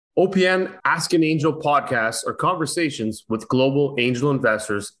OPN Ask an Angel podcasts are conversations with global angel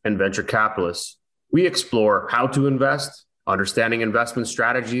investors and venture capitalists. We explore how to invest, understanding investment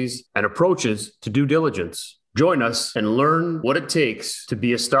strategies, and approaches to due diligence. Join us and learn what it takes to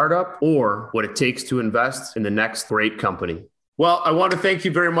be a startup or what it takes to invest in the next great company. Well, I want to thank you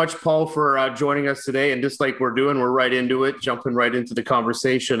very much, Paul, for joining us today. And just like we're doing, we're right into it, jumping right into the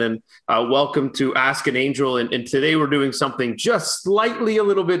conversation. And welcome to Ask an Angel. And today we're doing something just slightly a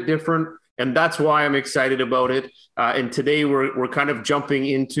little bit different. And that's why I'm excited about it. And today we're kind of jumping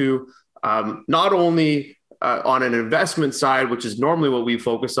into not only on an investment side, which is normally what we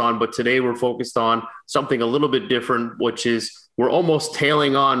focus on, but today we're focused on something a little bit different, which is we're almost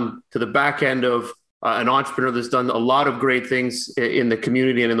tailing on to the back end of an entrepreneur that's done a lot of great things in the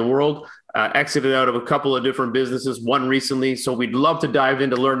community and in the world, exited out of a couple of different businesses, one recently. So we'd love to dive in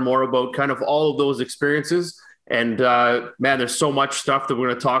to learn more about kind of all of those experiences. And man, there's so much stuff that we're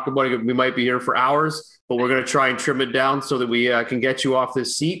going to talk about. We might be here for hours, but we're going to try and trim it down so that we can get you off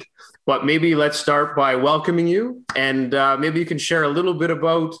this seat. But maybe let's start by welcoming you. And maybe you can share a little bit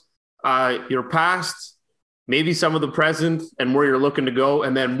about your past, maybe some of the present and where you're looking to go.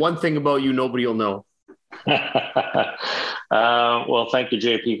 And then one thing about you nobody will know. Well, thank you,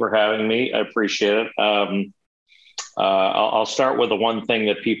 JP, for having me. I appreciate it. I'll start with the one thing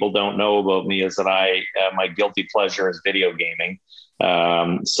that people don't know about me is that my guilty pleasure is video gaming.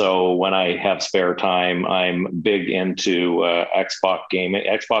 So when I have spare time, I'm big into Xbox gaming.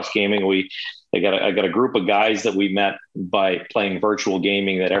 I got a group of guys that we met by playing virtual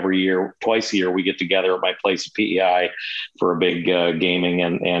gaming that every year, twice a year, we get together at my place at PEI for a big gaming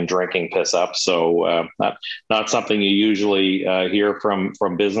and drinking piss up. So not something you usually hear from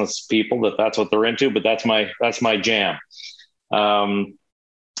business people that's what they're into, but that's my jam.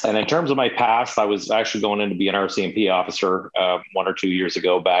 And in terms of my past, I was actually going in to be an RCMP officer 1 or 2 years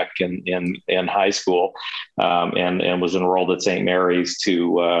ago back in high school, and was enrolled at St. Mary's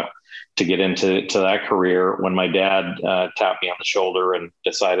to get into that career when my dad tapped me on the shoulder and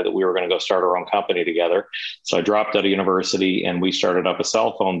decided that we were going to go start our own company together. So I dropped out of university and we started up a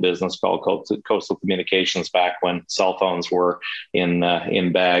cell phone business called Coastal Communications back when cell phones were in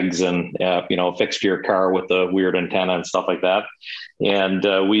bags and fixed to your car with the weird antenna and stuff like that. And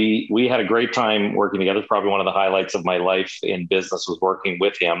we had a great time working together. Probably one of the highlights of my life in business was working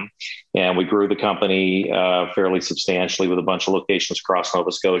with him. And we grew the company fairly substantially with a bunch of locations across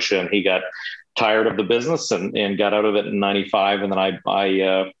Nova Scotia. And he got tired of the business and got out of it in 95. And then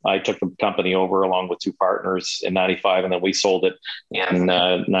I took the company over along with two partners in 95. And then we sold it in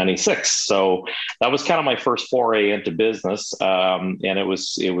 96. So that was kind of my first foray into business. And it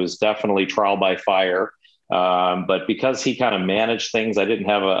was definitely trial by fire. But because he kind of managed things, I didn't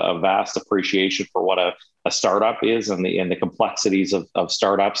have a vast appreciation for what a startup is and the complexities of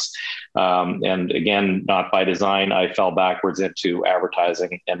startups. And again, not by design, I fell backwards into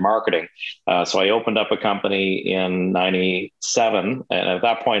advertising and marketing. So I opened up a company in 97. And at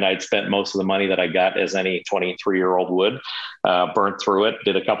that point, I'd spent most of the money that I got as any 23-year-old would, burnt through it,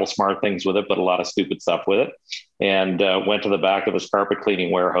 did a couple smart things with it, but a lot of stupid stuff with it. And went to the back of this carpet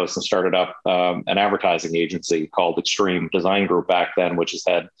cleaning warehouse and started up an advertising agency called Extreme Design Group back then, which has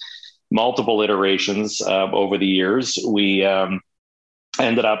had multiple iterations over the years. We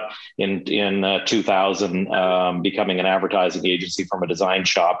ended up in 2000 becoming an advertising agency from a design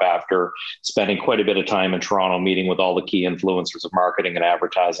shop after spending quite a bit of time in Toronto meeting with all the key influencers of marketing and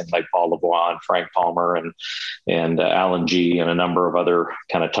advertising like Paul LeBlanc, Frank Palmer, and Alan G, and a number of other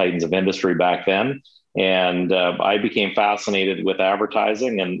kind of titans of industry back then. And I became fascinated with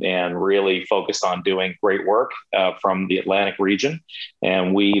advertising and really focused on doing great work from the Atlantic region.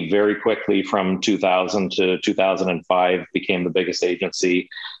 And we very quickly, from 2000 to 2005, became the biggest agency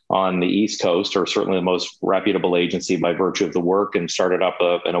on the East Coast, or certainly the most reputable agency by virtue of the work, and started up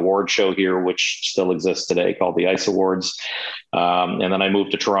an award show here, which still exists today, called the ICE Awards. And then I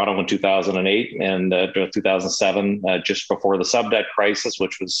moved to Toronto in 2008 and 2007, just before the sub-debt crisis,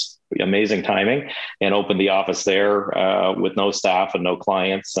 which was amazing timing, and opened the office there with no staff and no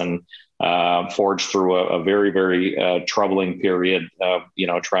clients, and forged through a very, very troubling period of,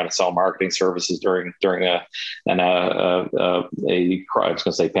 trying to sell marketing services during I was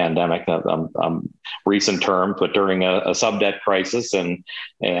going to say pandemic, recent term, but during a sub-debt crisis and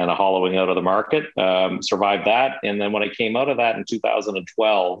a hollowing out of the market, survived that. And then when I came out of that in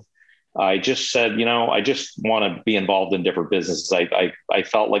 2012, I just said, I just want to be involved in different businesses. I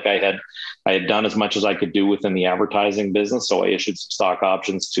felt like I had done as much as I could do within the advertising business. So I issued some stock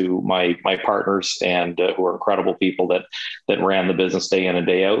options to my partners, and who are incredible people that ran the business day in and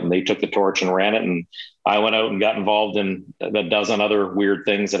day out. And they took the torch and ran it. And I went out and got involved in a dozen other weird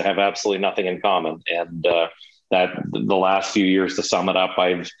things that have absolutely nothing in common. And that the last few years, to sum it up,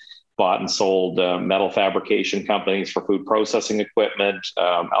 I've bought and sold metal fabrication companies for food processing equipment,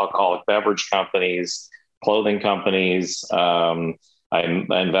 alcoholic beverage companies, clothing companies. I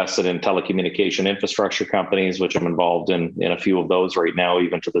invested in telecommunication infrastructure companies, which I'm involved in a few of those right now,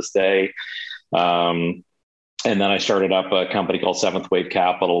 even to this day. And then I started up a company called Seventh Wave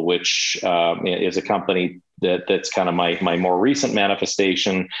Capital, which is a company that's kind of my more recent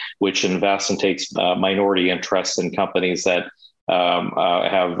manifestation, which invests and takes minority interests in companies that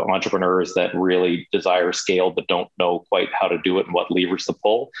have entrepreneurs that really desire scale but don't know quite how to do it and what levers to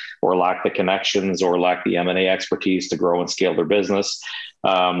pull, or lack the connections or lack the M&A expertise to grow and scale their business.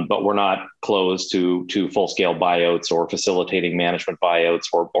 But we're not closed to full-scale buyouts or facilitating management buyouts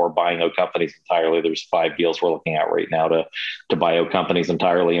or buying out companies entirely. There's 5 deals we're looking at right now to buy out companies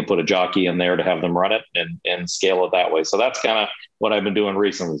entirely and put a jockey in there to have them run it and scale it that way. So that's kind of what I've been doing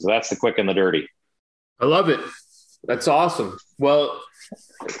recently. So that's the quick and the dirty. I love it. That's awesome. Well,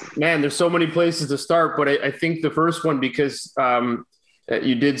 man, there's so many places to start, but I think the first one, because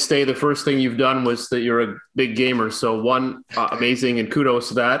you did say the first thing you've done was that you're a big gamer. So one, amazing, and kudos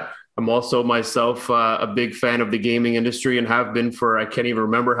to that. I'm also myself a big fan of the gaming industry, and have been for, I can't even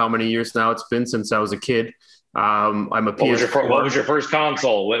remember how many years now it's been since I was a kid. I'm a PS4. What was your first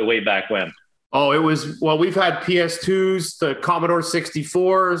console way back when? Oh, we've had PS2s, the Commodore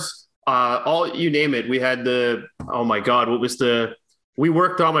 64s, all, you name it. We had my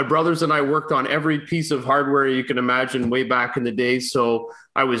brothers and I worked on every piece of hardware you can imagine way back in the day. So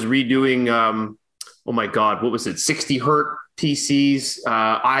I was redoing, 60 hertz PCs,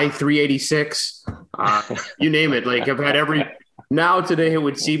 i386, you name it. Like, I've had now today it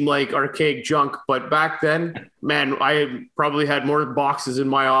would seem like archaic junk, but back then, man, I probably had more boxes in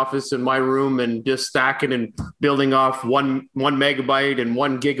my office, in my room, and just stacking and building off one megabyte and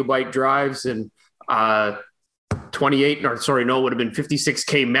 1 gigabyte drives, and it would have been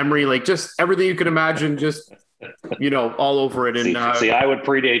 56K memory, like just everything you could imagine, just, all over it. And see, I would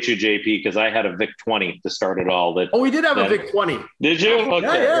predate you, JP, because I had a VIC-20 to start it all. We did have a VIC-20. Did you?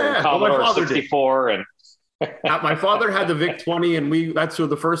 Okay. Yeah. Commodore 64 and my father had the VIC-20, and that's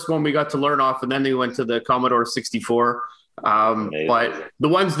the first one we got to learn off, and then they went to the Commodore 64. But the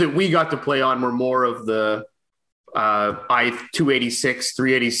ones that we got to play on were more of the i286,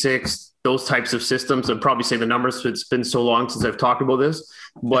 386, those types of systems. I'd probably say the numbers, it's been so long since I've talked about this,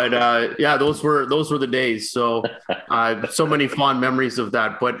 but those were the days. So so many fond memories of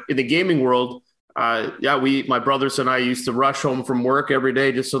that. But in the gaming world, my brothers and I used to rush home from work every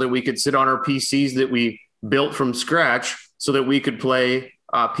day just so that we could sit on our PCs that we built from scratch so that we could play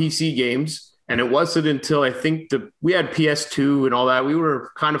PC games. And it wasn't until I think we had PS2 and all that, we were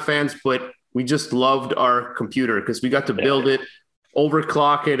kind of fans, but we just loved our computer because we got to build it,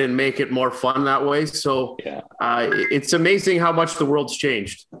 overclock it, and make it more fun that way. So it's amazing how much the world's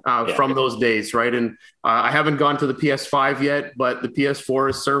changed from those days, right? And I haven't gone to the PS5 yet, but the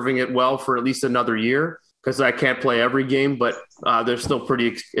PS4 is serving it well for at least another year because I can't play every game, but they're still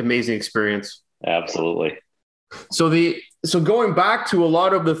pretty amazing experience. Absolutely. So going back to a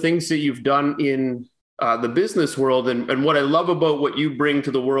lot of the things that you've done in the business world, and what I love about what you bring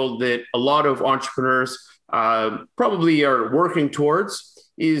to the world that a lot of entrepreneurs probably are working towards,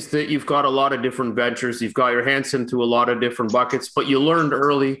 is that you've got a lot of different ventures. You've got your hands into a lot of different buckets, but you learned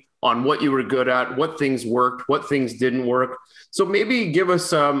early on what you were good at, what things worked, what things didn't work. So maybe give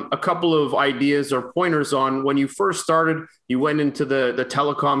us a couple of ideas or pointers on when you first started, you went into the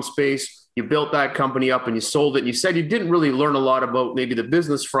telecom space, you built that company up and you sold it. And you said you didn't really learn a lot about maybe the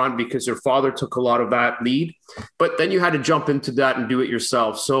business front because your father took a lot of that lead, but then you had to jump into that and do it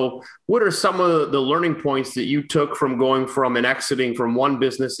yourself. So what are some of the learning points that you took from going from and exiting from one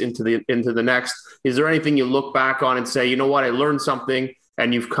business into the next? Is there anything you look back on and say, you know what, I learned something,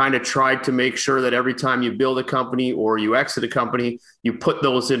 and you've kind of tried to make sure that every time you build a company or you exit a company, you put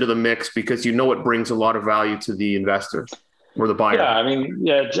those into the mix because you know it brings a lot of value to the investor or the buyer?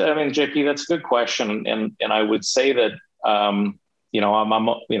 JP, that's a good question. And I would say that, I'm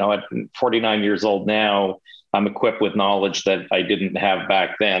at 49 years old now, I'm equipped with knowledge that I didn't have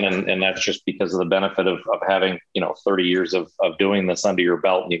back then. And that's just because of the benefit of having, 30 years of doing this under your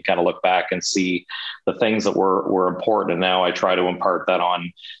belt. And you kind of look back and see the things that were important. And now I try to impart that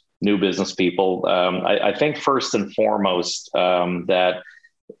on new business people. I think first and foremost, that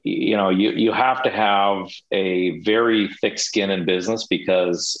you have to have a very thick skin in business,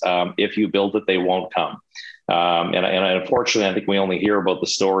 because if you build it, they won't come. And unfortunately, I think we only hear about the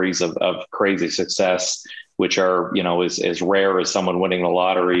stories of crazy success, which are, as rare as someone winning the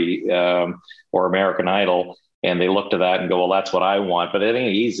lottery or American Idol. And they look to that and go, well, that's what I want, but it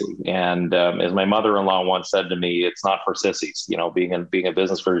ain't easy. And as my mother-in-law once said to me, it's not for sissies. Being a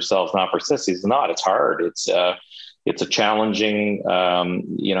business for yourself is not for sissies. It's not. It's hard. It's a challenging,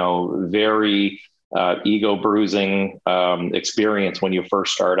 very ego bruising experience when you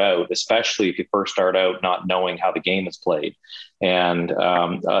first start out, especially if you first start out not knowing how the game is played. And,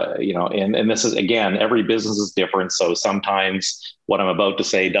 and this is, again, every business is different. So sometimes what I'm about to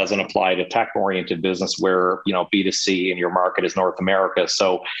say doesn't apply to tech-oriented business where, B2C and your market is North America.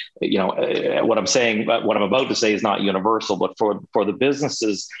 So, what I'm about to say is not universal, but for the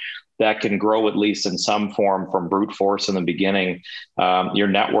businesses that can grow at least in some form from brute force in the beginning, your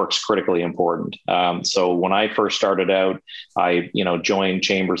network's critically important. So when I first started out, I joined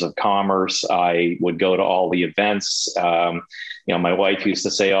chambers of commerce. I would go to all the events. My wife used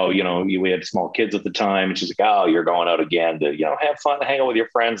to say, we had small kids at the time, and she's like, oh, you're going out again to have fun, hang out with your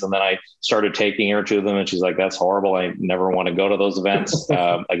friends. And then I started taking her to them, and she's like, that's horrible. I never want to go to those events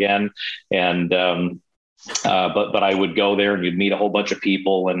again. And but I would go there and you'd meet a whole bunch of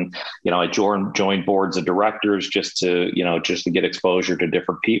people, and I joined boards of directors just to get exposure to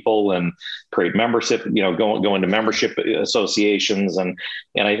different people and create membership, go into membership associations, and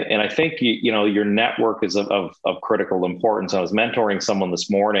I think your network is of critical importance. I was mentoring someone this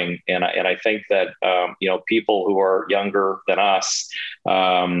morning, and I think that people who are younger than us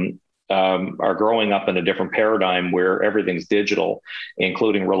are growing up in a different paradigm where everything's digital,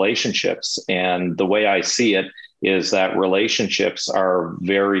 including relationships. And the way I see it is that relationships are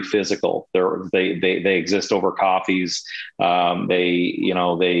very physical. They exist over coffees. People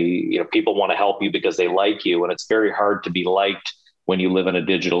want to help you because they like you, and it's very hard to be liked when you live in a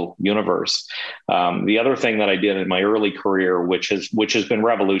digital universe. The other thing that I did in my early career, which has been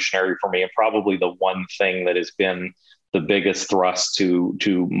revolutionary for me, and probably the one thing that has been the biggest thrust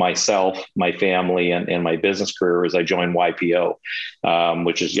to myself, my family, and my business career, is I joined YPO,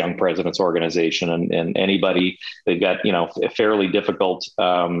 which is Young Presidents Organization, and anybody, they've got a fairly difficult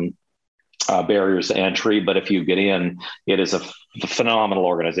barriers to entry, but if you get in, it is a phenomenal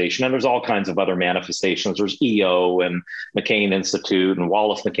organization. And there's all kinds of other manifestations. There's EO and McCain Institute and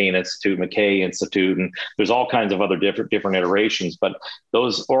Wallace McCain Institute, McKay Institute, and there's all kinds of other different iterations. But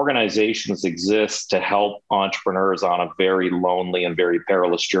those organizations exist to help entrepreneurs on a very lonely and very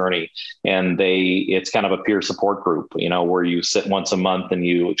perilous journey. And it's kind of a peer support group, where you sit once a month and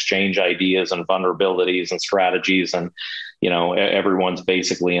you exchange ideas and vulnerabilities and strategies, and everyone's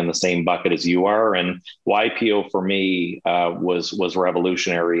basically in the same bucket as you are. And YPO for me was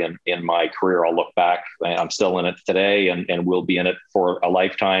revolutionary in my career. I'll look back, I'm still in it today, and will be in it for a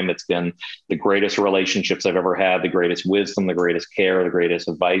lifetime. It's been the greatest relationships I've ever had, the greatest wisdom, the greatest care, the greatest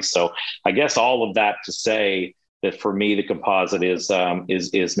advice. So I guess all of that to say that for me, the composite is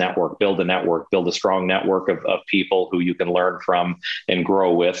network. Build a strong network of people who you can learn from and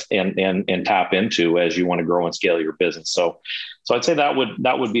grow with and tap into as you want to grow and scale your business. So I'd say that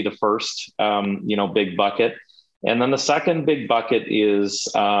would be the first big bucket. And then the second big bucket is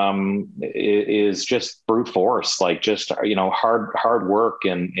just brute force, like just hard work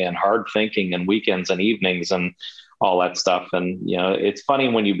and hard thinking and weekends and evenings and all that stuff. And it's funny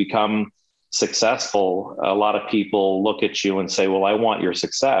when you become successful, a lot of people look at you and say, well, I want your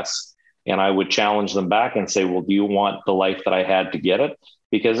success. And I would challenge them back and say, well, do you want the life that I had to get it?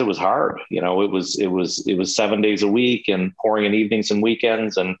 Because it was hard. It was 7 days a week and pouring in evenings and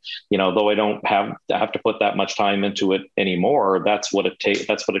weekends. And, though I don't have to put that much time into it anymore, that's what it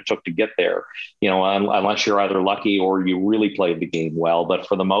took to get there, unless you're either lucky or you really played the game well. But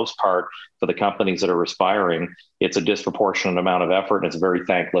for the most part, for the companies that are aspiring, it's a disproportionate amount of effort, and it's a very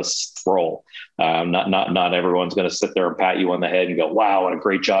thankless role. Not everyone's going to sit there and pat you on the head and go, wow, what a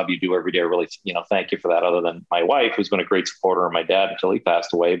great job you do every day. Really, thank you for that. Other than my wife, who's been a great supporter of my dad until he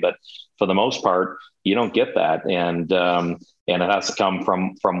passed away. But for the most part, you don't get that. And it has to come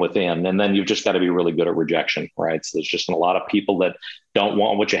from within. And then you've just got to be really good at rejection, right? So there's just a lot of people that don't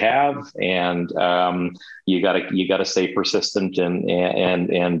want what you have. And you gotta stay persistent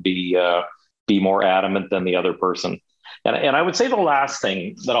and be more adamant than the other person. And I would say the last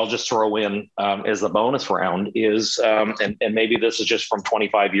thing that I'll just throw in as the bonus round is, and maybe this is just from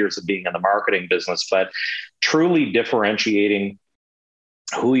 25 years of being in the marketing business, but truly differentiating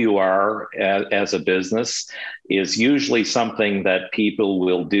who you are as a business is usually something that people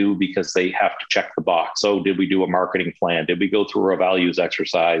will do because they have to check the box. Oh, did we do a marketing plan? Did we go through a values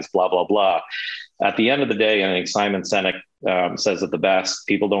exercise? Blah, blah, blah. At the end of the day, I think Simon Sinek says it the best.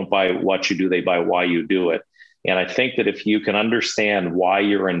 People don't buy what you do, they buy why you do it. And I think that if you can understand why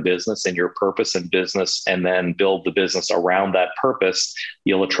you're in business and your purpose in business, and then build the business around that purpose,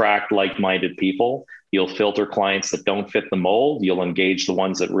 you'll attract like-minded people. You'll filter clients that don't fit the mold. You'll engage the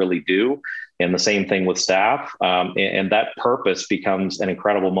ones that really do. And the same thing with staff. And that purpose becomes an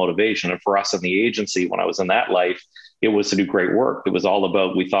incredible motivation. And for us in the agency, when I was in that life, it was to do great work. It was all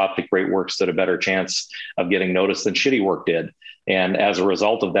about, we thought that great work stood a better chance of getting noticed than shitty work did. And as a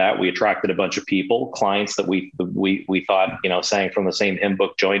result of that, we attracted a bunch of people, clients that we thought, sang from the same hymn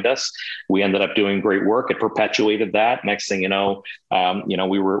book joined us. We ended up doing great work. It perpetuated that. Next thing you know,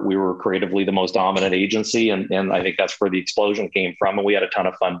 we were creatively the most dominant agency. And I think that's where the explosion came from. And we had a ton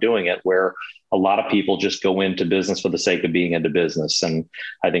of fun doing it, where a lot of people just go into business for the sake of being into business. And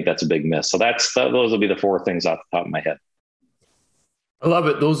I think that's a big miss. So those will be the four things off the top of my head. I love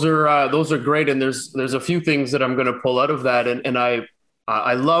it. Those are great. And there's a few things that I'm going to pull out of that. And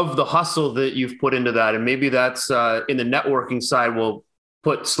I love the hustle that you've put into that. And maybe that's in the networking side, we'll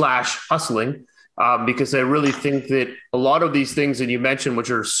put /hustling, because I really think that a lot of these things that you mentioned, which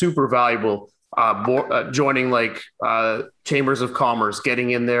are super valuable, joining like chambers of commerce,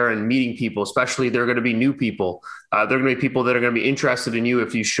 getting in there and meeting people, especially they're going to be new people. They're going to be people that are going to be interested in you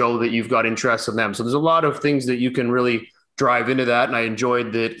if you show that you've got interest in them. So there's a lot of things that you can really drive into that. And I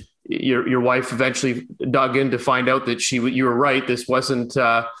enjoyed that your wife eventually dug in to find out that you were right. This wasn't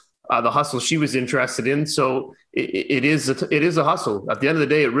the hustle she was interested in. So it is a hustle. At the end of the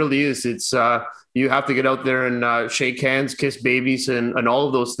day, it really is. It's you have to get out there and shake hands, kiss babies, and all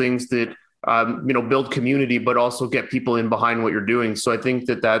of those things that build community, but also get people in behind what you're doing. So I think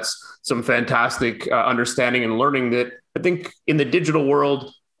that that's some fantastic understanding and learning that I think in the digital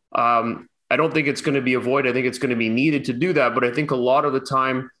world, I don't think it's going to be avoided. I think it's going to be needed to do that. But I think a lot of the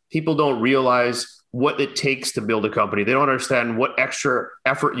time people don't realize what it takes to build a company. They don't understand what extra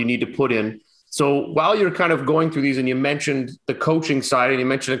effort you need to put in. So while you're kind of going through these, and you mentioned the coaching side and you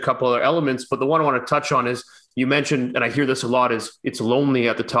mentioned a couple other elements, but the one I want to touch on is you mentioned, and I hear this a lot, is it's lonely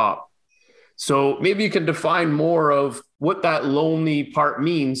at the top. So maybe you can define more of what that lonely part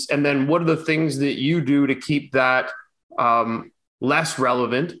means. And then what are the things that you do to keep that less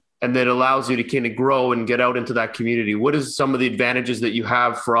relevant, and that allows you to kind of grow and get out into that community? What is some of the advantages that you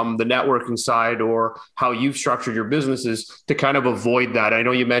have from the networking side, or how you've structured your businesses to kind of avoid that? I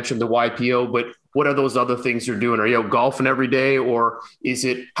know you mentioned the YPO, but what are those other things you're doing? Are you out golfing every day, or is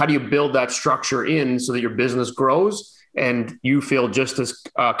it, how do you build that structure in so that your business grows and you feel just as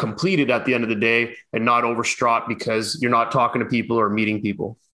completed at the end of the day and not overstraught because you're not talking to people or meeting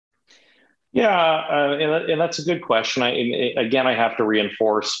people? Yeah, and that's a good question. I have to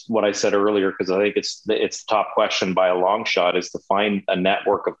reinforce what I said earlier, because I think it's the top question by a long shot, is to find a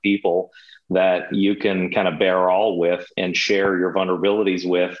network of people that you can kind of bear all with and share your vulnerabilities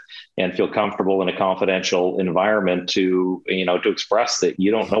with, and feel comfortable in a confidential environment to express that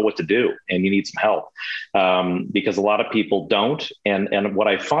you don't know what to do and you need some help, because a lot of people don't. And what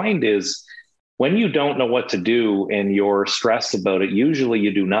I find is, when you don't know what to do and you're stressed about it, usually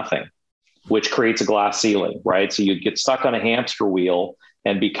you do nothing, which creates a glass ceiling, right? So you get stuck on a hamster wheel.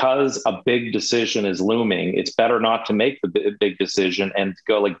 And because a big decision is looming, it's better not to make the big decision and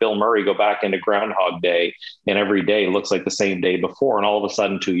go, like Bill Murray, go back into Groundhog Day, and every day looks like the same day before. And all of a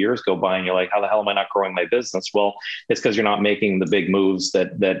sudden 2 years go by and you're like, how the hell am I not growing my business? Well, it's because you're not making the big moves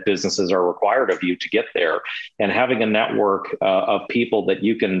that businesses are required of you to get there. And having a network of people that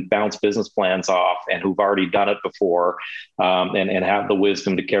you can bounce business plans off and who've already done it before, and have the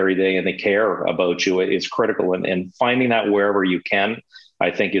wisdom to carry and they care about you is critical. And finding that wherever you can, I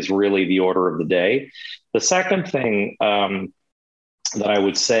think, is really the order of the day. The second thing that I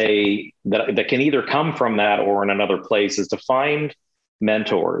would say that can either come from that or in another place is to find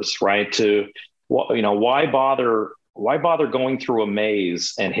mentors, right? Why bother going through a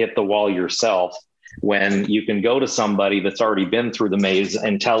maze and hit the wall yourself when you can go to somebody that's already been through the maze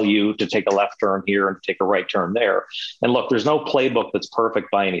and tell you to take a left turn here and take a right turn there. And look, there's no playbook that's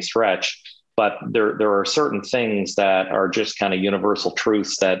perfect by any stretch. But there are certain things that are just kind of universal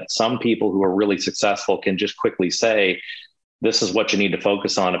truths that some people who are really successful can just quickly say, this is what you need to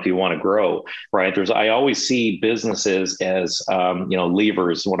focus on if you want to grow, right? I always see businesses as,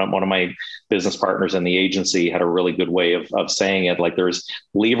 levers. One of my business partners in the agency had a really good way of saying it. Like, there's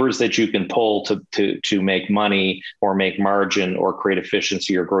levers that you can pull to make money or make margin or create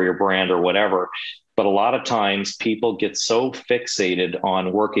efficiency or grow your brand or whatever. But a lot of times people get so fixated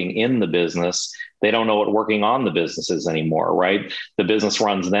on working in the business, they don't know what working on the business is anymore, right? The business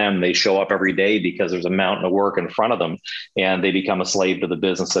runs them. They show up every day because there's a mountain of work in front of them, and they become a slave to the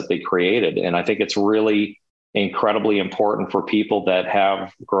business that they created. And I think it's really incredibly important for people that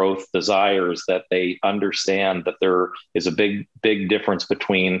have growth desires that they understand that there is a big difference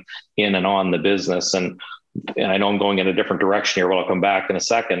between in and on the business. And I know I'm going in a different direction here, but I'll come back in a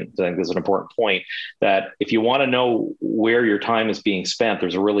second. I think this is an important point, that if you want to know where your time is being spent,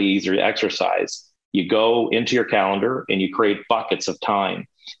 there's a really easy exercise. You go into your calendar and you create buckets of time.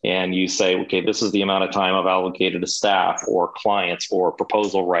 And you say, okay, this is the amount of time I've allocated to staff or clients or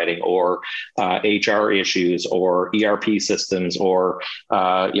proposal writing or HR issues or ERP systems or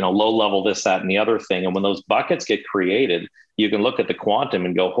low level this, that, and the other thing. And when those buckets get created, you can look at the quantum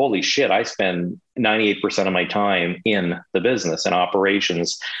and go, holy shit, I spend 98% of my time in the business and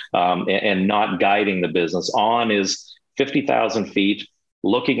operations and not guiding the business. On is 50,000 feet,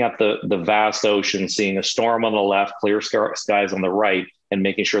 looking at the vast ocean, seeing a storm on the left, clear skies on the right, and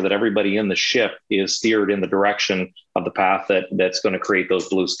making sure that everybody in the ship is steered in the direction of the path that's going to create those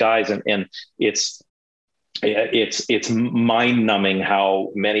blue skies. And it's mind numbing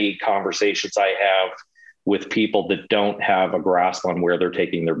how many conversations I have with people that don't have a grasp on where they're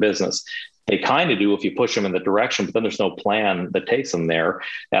taking their business. They kind of do if you push them in the direction, but then there's no plan that takes them there.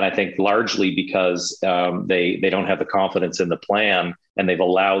 And I think largely because they don't have the confidence in the plan, and they've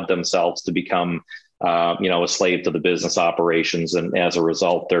allowed themselves to become a slave to the business operations. And as a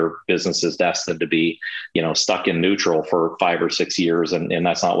result, their business is destined to be, stuck in neutral for 5 or 6 years. And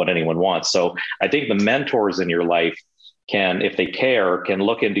that's not what anyone wants. So I think the mentors in your life can, if they care, can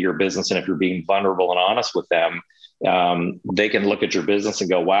look into your business. And if you're being vulnerable and honest with them, they can look at your business and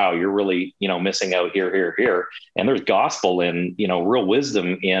go, wow, you're really, missing out here. And there's gospel in, real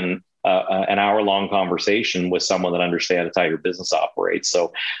wisdom in an hour-long conversation with someone that understands how your business operates.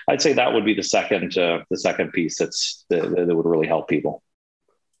 So I'd say that would be the second piece that would really help people.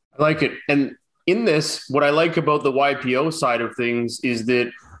 I like it. And in this, what I like about the YPO side of things is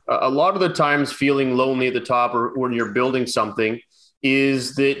that a lot of the times feeling lonely at the top or when you're building something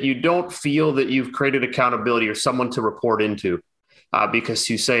is that you don't feel that you've created accountability or someone to report into because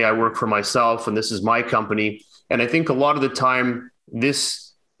you say, I work for myself and this is my company. And I think a lot of the time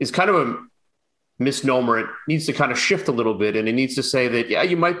this is kind of a misnomer. It needs to kind of shift a little bit. And it needs to say that, yeah,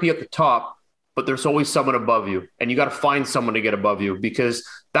 you might be at the top, but there's always someone above you. And you got to find someone to get above you because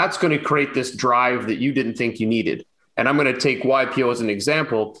that's going to create this drive that you didn't think you needed. And I'm going to take YPO as an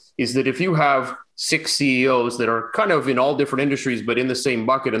example, is that if you have 6 CEOs that are kind of in all different industries, but in the same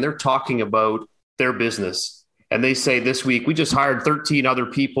bucket, and they're talking about their business, and they say this week, we just hired 13 other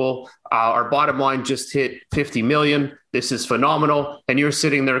people. Our bottom line just hit 50 million. This is phenomenal. And you're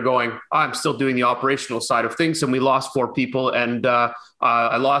sitting there going, I'm still doing the operational side of things. And we lost 4 people and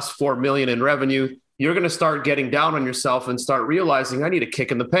I lost 4 million in revenue. You're going to start getting down on yourself and start realizing I need a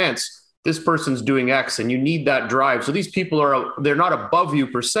kick in the pants. This person's doing X and you need that drive. So these people they're not above you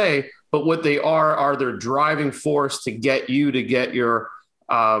per se, but what they are their driving force to get you to get your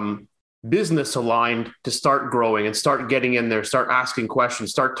business aligned to start growing and start getting in there, start asking questions,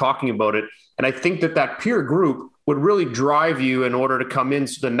 start talking about it. And I think that peer group would really drive you in order to come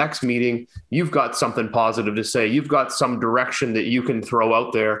into the next meeting. You've got something positive to say. You've got some direction that you can throw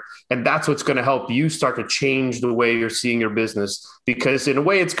out there. And that's what's going to help you start to change the way you're seeing your business, because in a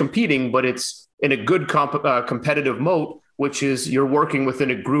way it's competing, but it's in a good competitive mode, which is you're working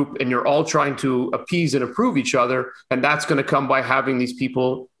within a group and you're all trying to appease and approve each other. And that's going to come by having these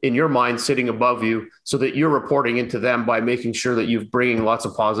people in your mind sitting above you so that you're reporting into them by making sure that you're bringing lots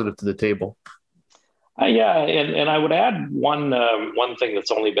of positive to the table. Yeah. And I would add one thing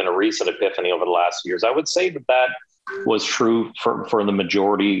that's only been a recent epiphany over the last years. I would say that was true for the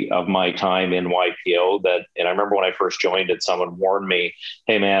majority of my time in YPO. And I remember when I first joined it, someone warned me,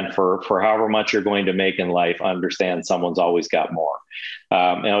 hey man, for however much you're going to make in life, understand someone's always got more.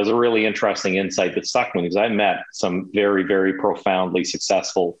 And it was a really interesting insight that stuck with me because I met some very, very profoundly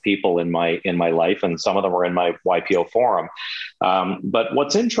successful people in my life, and some of them were in my YPO forum. But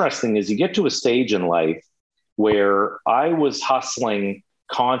what's interesting is you get to a stage in life where I was hustling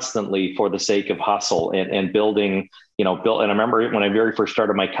constantly for the sake of hustle and building, And I remember when I very first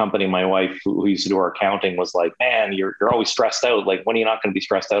started my company, my wife, who used to do our accounting, was like, man, you're always stressed out. Like, when are you not going to be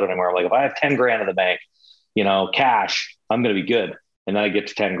stressed out anymore? I'm like, if I have 10 grand in the bank, cash, I'm going to be good. And then I get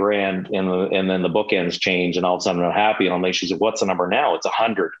to 10 grand and then the bookends change and all of a sudden I'm happy. And I'm like, she's like, what's the number now? It's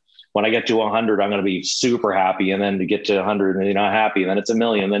 100. When I get to 100, I'm going to be super happy. And then to get to 100 and you're not happy. And then it's 1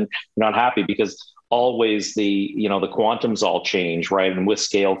 million. And then you're not happy because always the quantums all change, right? And with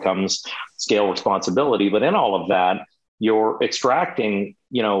scale comes scale responsibility. But in all of that, you're extracting,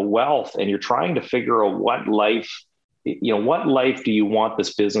 wealth, and you're trying to figure out what life do you want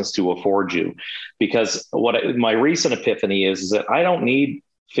this business to afford you? Because my recent epiphany is that I don't need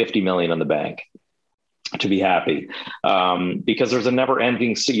 50 million in the bank to be happy, because there's a never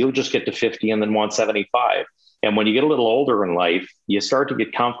ending. So you'll just get to 50 and then 175. And when you get a little older in life, you start to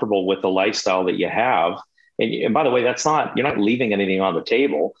get comfortable with the lifestyle that you have. And by the way, you're not leaving anything on the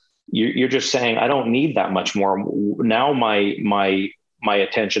table. You're just saying, I don't need that much more. Now my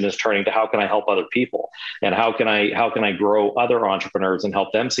attention is turning to how can I help other people, and how can I grow other entrepreneurs and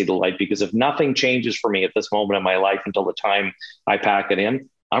help them see the light? Because if nothing changes for me at this moment in my life until the time I pack it in,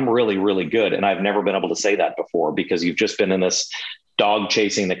 I'm really, really good. And I've never been able to say that before, because you've just been in this dog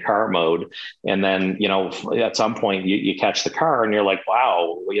chasing the car mode. And then, at some point you catch the car and you're like,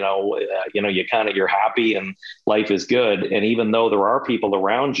 wow, you're happy and life is good. And even though there are people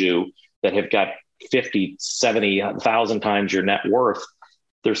around you that have got 50, 70,000 times your net worth,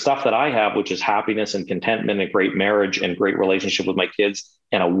 there's stuff that I have, which is happiness and contentment, and great marriage and great relationship with my kids,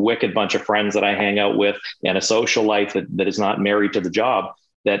 and a wicked bunch of friends that I hang out with, and a social life that is not married to the job.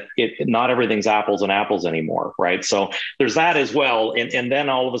 That not everything's apples and apples anymore, right? So there's that as well. And then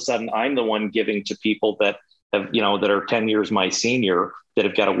all of a sudden, I'm the one giving to people that have, that are 10 years my senior, that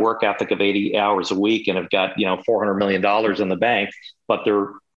have got a work ethic of 80 hours a week and have got, $400 million in the bank, but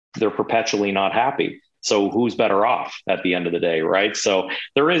they're perpetually not happy. So who's better off at the end of the day, right? So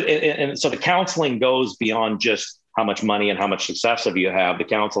there is, and so the counseling goes beyond just how much money and how much success you have. The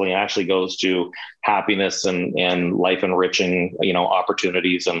counseling actually goes to happiness and life enriching,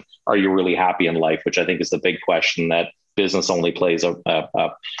 opportunities. And are you really happy in life? Which I think is the big question that business only plays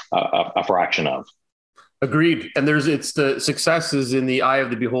a fraction of. Agreed. And it's the success is in the eye of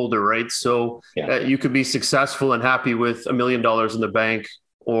the beholder, right? So you could be successful and happy with $1 million in the bank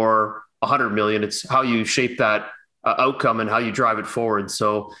or 100 million. It's how you shape that outcome and how you drive it forward.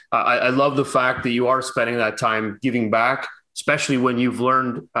 So I love the fact that you are spending that time giving back, especially when you've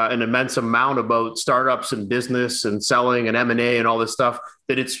learned an immense amount about startups and business and selling and M&A and all this stuff,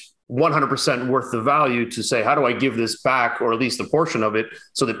 that it's 100% worth the value to say, how do I give this back, or at least a portion of it,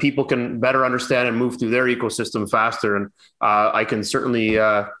 so that people can better understand and move through their ecosystem faster. And I can certainly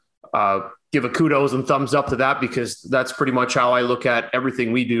give a kudos and thumbs up to that, because that's pretty much how I look at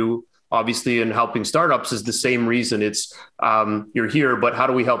everything we do. Obviously, in helping startups is the same reason. It's you're here, but how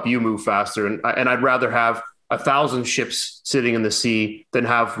do we help you move faster? And I'd rather have 1,000 ships sitting in the sea than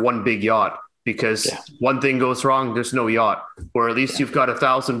have one big yacht, because one thing goes wrong, there's no yacht. Or at least you've got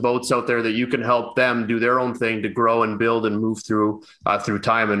 1,000 boats out there that you can help them do their own thing to grow and build and move through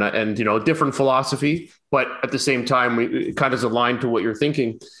time. And different philosophy, but at the same time, it kind of is aligned to what you're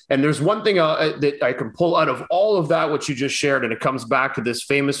thinking. And there's one thing that I can pull out of all of that, what you just shared, and it comes back to this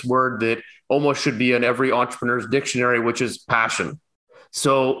famous word that almost should be in every entrepreneur's dictionary, which is passion.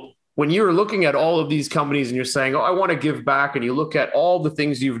 So when you're looking at all of these companies and you're saying, oh, I want to give back, and you look at all the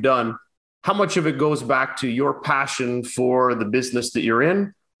things you've done, how much of it goes back to your passion for the business that you're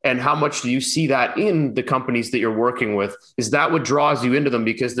in? And how much do you see that in the companies that you're working with? Is that what draws you into them?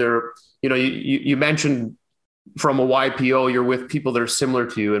 Because they're, you mentioned from a YPO, you're with people that are similar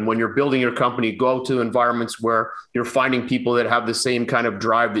to you. And when you're building your company, go out to environments where you're finding people that have the same kind of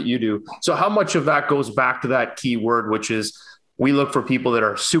drive that you do. So how much of that goes back to that key word, which is we look for people that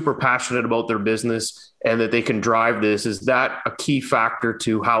are super passionate about their business and that they can drive this? Is that a key factor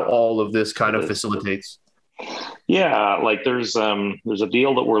to how all of this kind of facilitates? Yeah, like there's a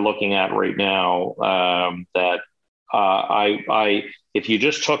deal that we're looking at right now that I if you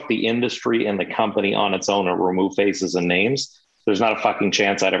just took the industry and the company on its own and remove faces and names, there's not a fucking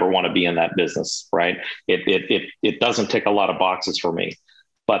chance I'd ever want to be in that business, right? It doesn't tick a lot of boxes for me,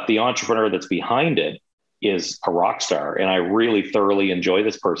 but the entrepreneur that's behind it is a rock star, and I really thoroughly enjoy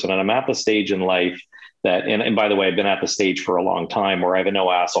this person. And I'm at the stage in life that, and by the way, I've been at the stage for a long time where I have a no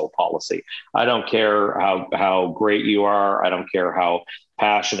asshole policy. I don't care how great you are. I don't care how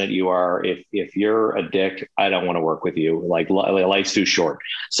passionate you are. If you're a dick, I don't want to work with you. Like life's too short.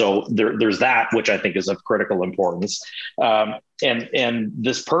 So there's that, which I think is of critical importance. And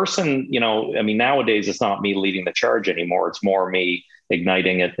this person, nowadays it's not me leading the charge anymore. It's more me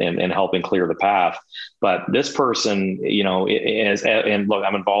igniting it and helping clear the path. But this person, and look,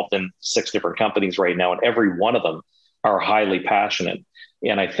 I'm involved in 6 different companies right now, and every one of them are highly passionate.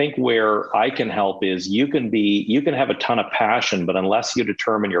 And I think where I can help is you can have a ton of passion, but unless you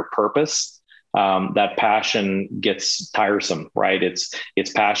determine your purpose, that passion gets tiresome, right?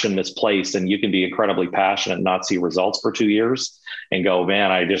 It's passion misplaced, and you can be incredibly passionate and not see results for 2 years and go,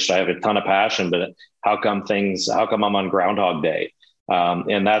 man, I have a ton of passion, but how come I'm on Groundhog Day?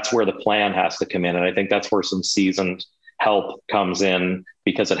 And that's where the plan has to come in. And I think that's where some seasoned help comes in,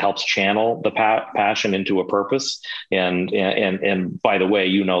 because it helps channel the passion into a purpose. And by the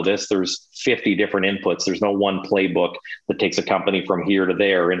way, there's 50 different inputs. There's no one playbook that takes a company from here to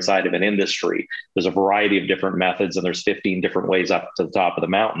there inside of an industry. There's a variety of different methods, and there's 15 different ways up to the top of the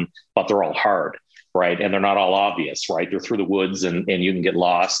mountain, but they're all hard. Right. And they're not all obvious, right? They're through the woods, and you can get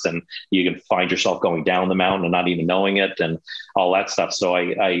lost, and you can find yourself going down the mountain and not even knowing it, and all that stuff. So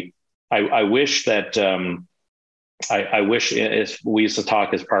I wish that, I wish, if we used to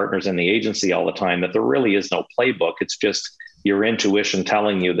talk as partners in the agency all the time, that there really is no playbook. It's just your intuition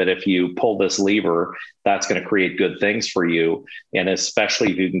telling you that if you pull this lever, that's going to create good things for you. And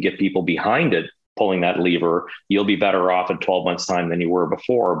especially if you can get people behind it, pulling that lever, you'll be better off in 12 months' time than you were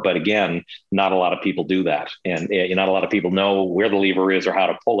before. But again, not a lot of people do that. And not a lot of people know where the lever is or how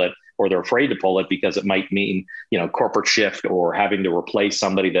to pull it, or they're afraid to pull it because it might mean, corporate shift or having to replace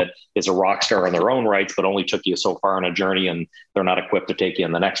somebody that is a rock star in their own rights, but only took you so far on a journey, and they're not equipped to take you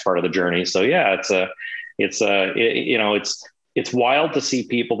in the next part of the journey. So yeah, it's wild to see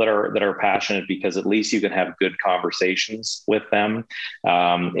people that are passionate, because at least you can have good conversations with them,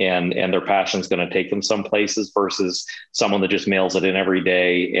 and their passion's going to take them some places, versus someone that just mails it in every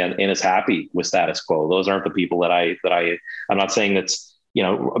day and is happy with status quo. Those aren't the people that I'm not saying that's,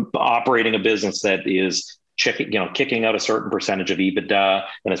 operating a business that is kicking out a certain percentage of EBITDA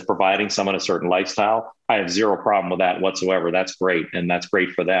and is providing someone a certain lifestyle. I have zero problem with that whatsoever. That's great. And that's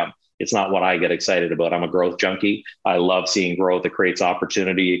great for them. It's not what I get excited about. I'm a growth junkie. I love seeing growth. It creates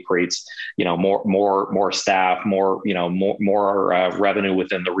opportunity. It creates, more staff, more revenue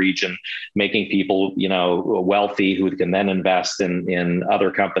within the region, making people, wealthy, who can then invest in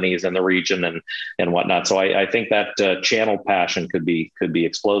other companies in the region and whatnot. So I think that channeled passion could be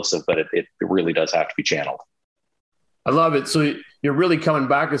explosive, but it really does have to be channeled. I love it. So you're really coming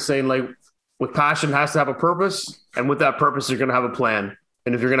back and saying, like, with passion has to have a purpose, and with that purpose, you're going to have a plan.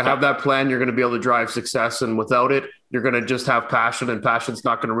 And if you're going to have that plan, you're going to be able to drive success. And without it, you're going to just have passion, and passion's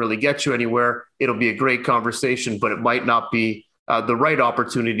not going to really get you anywhere. It'll be a great conversation, but it might not be the right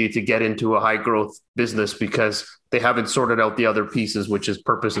opportunity to get into a high growth business, because they haven't sorted out the other pieces, which is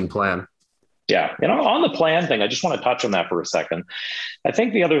purpose and plan. Yeah. On the plan thing, I just want to touch on that for a second. I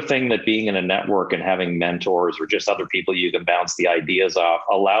think the other thing that being in a network and having mentors or just other people you can bounce the ideas off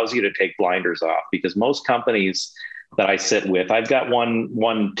allows you to take blinders off, because most companies that I sit with, I've got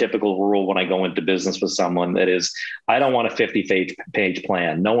one typical rule when I go into business with someone, that is, I don't want a 50-page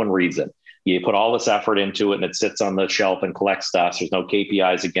plan. No one reads it. You put all this effort into it, and it sits on the shelf and collects dust. There's no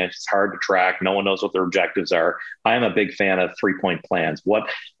KPIs against. It's hard to track. No one knows what their objectives are. I am a big fan of 3-point plans. What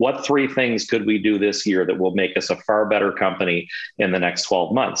 3 things could we do this year that will make us a far better company in the next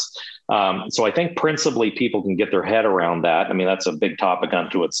 12 months? So I think principally people can get their head around that. I mean, that's a big topic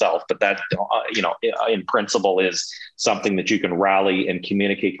unto itself, but that, in principle is something that you can rally and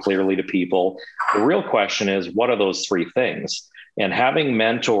communicate clearly to people. The real question is, what are those 3 things? And having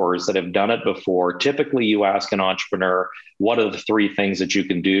mentors that have done it before, typically you ask an entrepreneur, what are the 3 things that you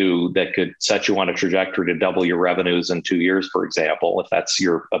can do that could set you on a trajectory to double your revenues in 2 years, for example, if that's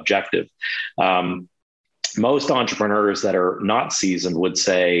your objective. Most entrepreneurs that are not seasoned would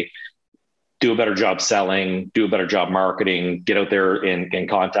say, do a better job selling, do a better job marketing, get out there and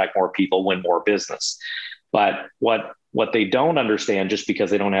contact more people, win more business. But what they don't understand, just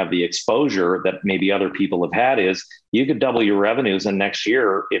because they don't have the exposure that maybe other people have had, is you could double your revenues in next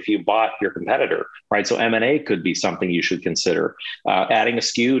year if you bought your competitor, right? So M&A could be something you should consider. Adding a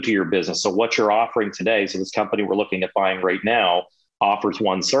SKU to your business. So what you're offering today, so this company we're looking at buying right now offers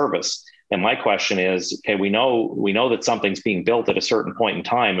one service. And my question is, okay, we know that something's being built at a certain point in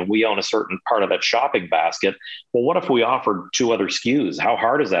time, and we own a certain part of that shopping basket. Well, what if we offered 2 other SKUs? How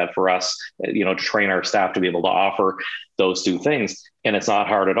hard is that for us, to train our staff to be able to offer those 2 things? And it's not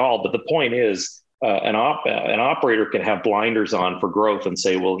hard at all. But the point is, an operator can have blinders on for growth and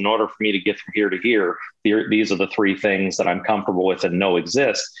say, well, in order for me to get from here to here, these are the 3 things that I'm comfortable with and know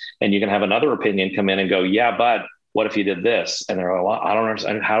exist. And you can have another opinion come in and go, yeah, but what if you did this? And they're like, well, I don't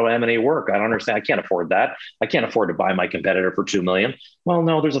understand how M&A work. I don't understand. I can't afford that. I can't afford to buy my competitor for $2 million. Well,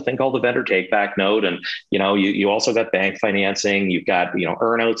 no, there's a thing called the vendor take back note. And, you also got bank financing. You've got,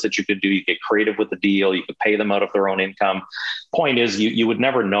 earnouts that you could do. You get creative with the deal. You could pay them out of their own income. Point is, you would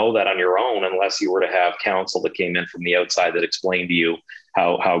never know that on your own unless you were to have counsel that came in from the outside that explained to you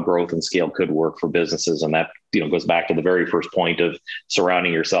how growth and scale could work for businesses. And that, goes back to the very first point of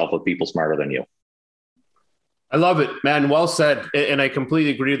surrounding yourself with people smarter than you. I love it, man. Well said. And I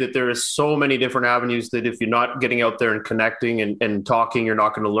completely agree that there is so many different avenues that if you're not getting out there and connecting and talking, you're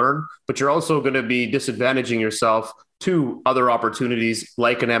not going to learn, but you're also going to be disadvantaging yourself to other opportunities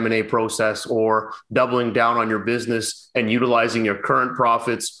like an M&A process or doubling down on your business and utilizing your current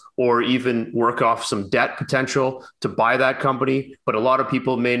profits or even work off some debt potential to buy that company. But a lot of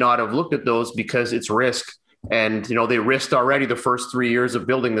people may not have looked at those because it's risk. And, they risked already the first 3 years of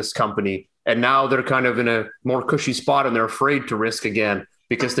building this company. And now they're kind of in a more cushy spot and they're afraid to risk again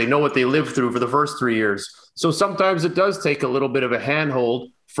because they know what they lived through for the first 3 years. So sometimes it does take a little bit of a handhold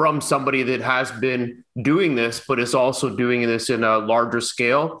from somebody that has been doing this, but is also doing this in a larger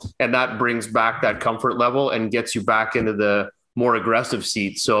scale. And that brings back that comfort level and gets you back into the more aggressive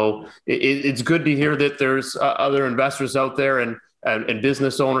seat. So it's good to hear that there's other investors out there and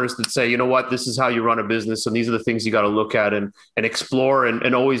business owners that say, you know what, this is how you run a business. And these are the things you got to look at and explore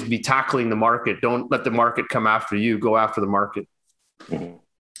and always be tackling the market. Don't let the market come after you. Go after the market. Mm-hmm.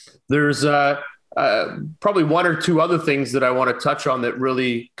 There's probably one or two other things that I want to touch on that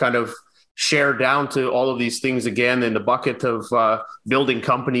really kind of share down to all of these things again in the bucket of building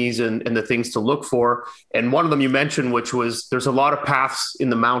companies and the things to look for. And one of them you mentioned, which was there's a lot of paths in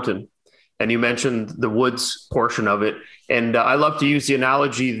the mountain. And you mentioned the woods portion of it. And I love to use the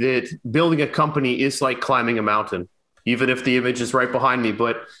analogy that building a company is like climbing a mountain, even if the image is right behind me.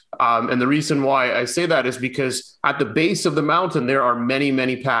 But and the reason why I say that is because at the base of the mountain, there are many,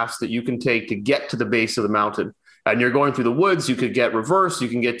 many paths that you can take to get to the base of the mountain. And you're going through the woods, you could get reversed, you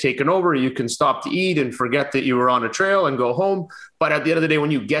can get taken over, you can stop to eat and forget that you were on a trail and go home. But at the end of the day,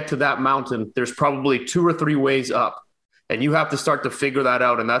 when you get to that mountain, there's probably 2 or 3 ways up. And you have to start to figure that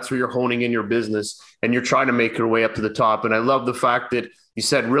out. And that's where you're honing in your business and you're trying to make your way up to the top. And I love the fact that you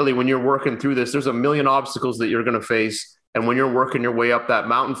said, really, when you're working through this, there's a million obstacles that you're going to face. And when you're working your way up that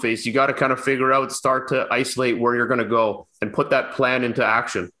mountain face, you got to kind of figure out, start to isolate where you're going to go and put that plan into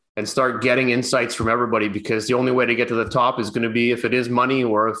action and start getting insights from everybody, because the only way to get to the top is going to be if it is money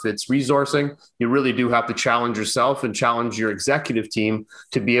or if it's resourcing. You really do have to challenge yourself and challenge your executive team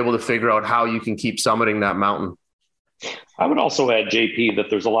to be able to figure out how you can keep summiting that mountain. I would also add, JP, that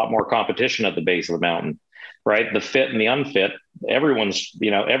there's a lot more competition at the base of the mountain, right? The fit and the unfit, everyone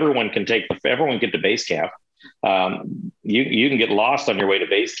can get to base camp. You can get lost on your way to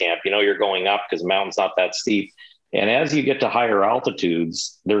base camp. You're going up because the mountain's not that steep. And as you get to higher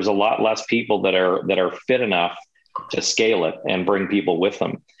altitudes, there's a lot less people that are fit enough to scale it and bring people with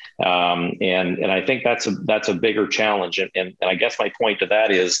them. And I think that's a bigger challenge. And I guess my point to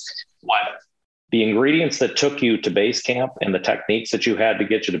that is what the ingredients that took you to base camp and the techniques that you had to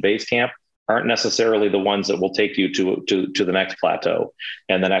get you to base camp aren't necessarily the ones that will take you to the next plateau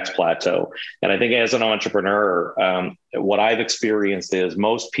and the next plateau. And I think as an entrepreneur, what I've experienced is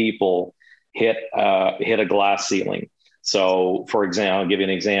most people hit a glass ceiling. So, for example, I'll give you an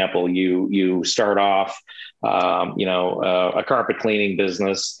example. You start off, a carpet cleaning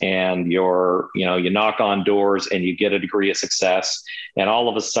business, and you knock on doors and you get a degree of success, and all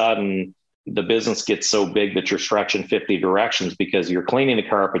of a sudden, the business gets so big that you're stretching 50 directions because you're cleaning the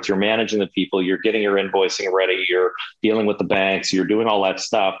carpets, you're managing the people, you're getting your invoicing ready, you're dealing with the banks, you're doing all that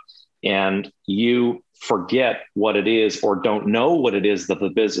stuff. And you forget what it is or don't know what it is that the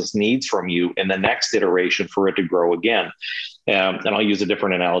business needs from you in the next iteration for it to grow again. And I'll use a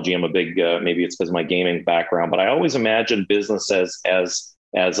different analogy. I'm a big, maybe it's because of my gaming background, but I always imagine business as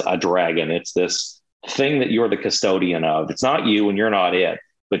a dragon. It's this thing that you're the custodian of. It's not you and you're not it.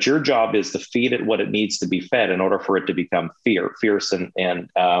 But your job is to feed it what it needs to be fed in order for it to become fierce and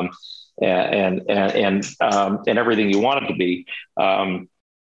everything you want it to be. And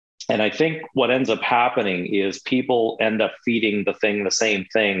I think what ends up happening is people end up feeding the same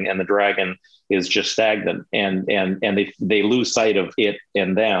thing, and the dragon is just stagnant, and they lose sight of it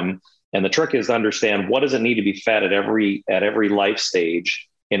and them. And the trick is to understand, what does it need to be fed at every life stage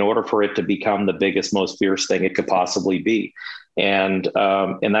in order for it to become the biggest, most fierce thing it could possibly be. And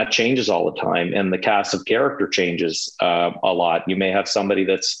that changes all the time. And the cast of character changes a lot. You may have somebody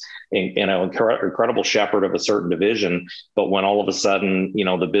that's incredible shepherd of a certain division, but when all of a sudden,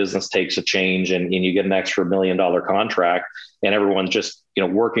 the business takes a change and you get an extra $1 million contract, and everyone's just,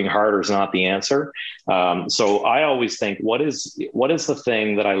 working harder is not the answer. So I always think, what is the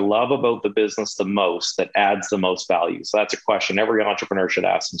thing that I love about the business the most that adds the most value? So that's a question every entrepreneur should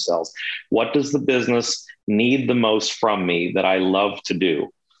ask themselves. What does the business need the most from me that I love to do?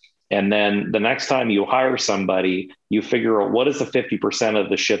 And then the next time you hire somebody, you figure out what is the 50% of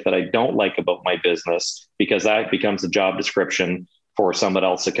the shit that I don't like about my business, because that becomes the job description for someone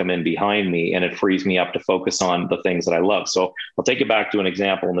else to come in behind me, and it frees me up to focus on the things that I love. So I'll take it back to an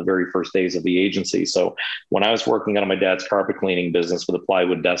example in the very first days of the agency. So when I was working out of my dad's carpet cleaning business with a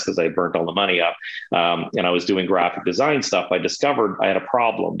plywood desk, because I burnt all the money up, and I was doing graphic design stuff, I discovered I had a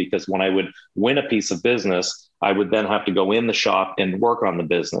problem, because when I would win a piece of business, I would then have to go in the shop and work on the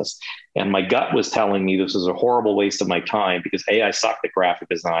business. And my gut was telling me this was a horrible waste of my time, because A, I sucked at graphic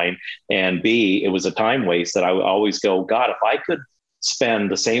design, and B, it was a time waste that I would always go, God, if I could spend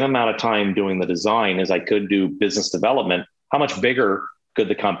the same amount of time doing the design as I could do business development, how much bigger could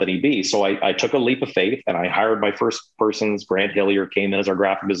the company be? So I took a leap of faith, and I hired my first persons. Grant Hillier came in as our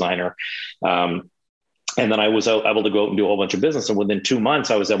graphic designer. And then I was able to go and do a whole bunch of business. And within 2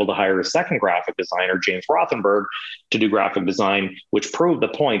 months, I was able to hire a second graphic designer, James Rothenberg, to do graphic design, which proved the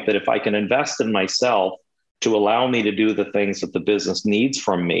point that if I can invest in myself to allow me to do the things that the business needs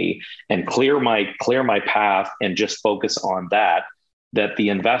from me and clear my path and just focus on that the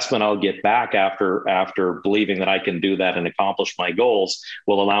investment I'll get back after believing that I can do that and accomplish my goals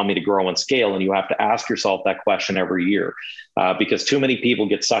will allow me to grow and scale. And you have to ask yourself that question every year, because too many people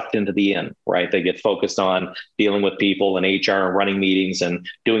get sucked into the in, right? They get focused on dealing with people and HR and running meetings and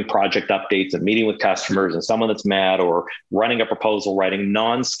doing project updates and meeting with customers and someone that's mad, or running a proposal, writing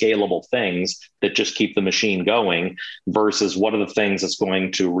non-scalable things that just keep the machine going, versus what are the things that's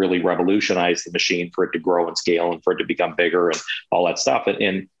going to really revolutionize the machine for it to grow and scale and for it to become bigger and all that stuff.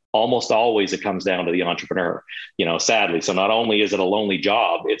 And almost always it comes down to the entrepreneur, sadly. So not only is it a lonely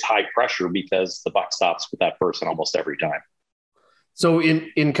job, it's high pressure, because the buck stops with that person almost every time. So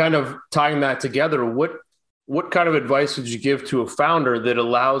in kind of tying that together, what kind of advice would you give to a founder that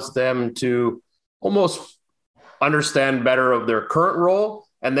allows them to almost understand better of their current role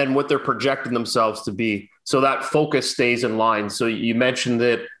and then what they're projecting themselves to be, so that focus stays in line? So you mentioned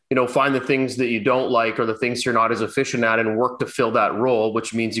that, find the things that you don't like or the things you're not as efficient at and work to fill that role,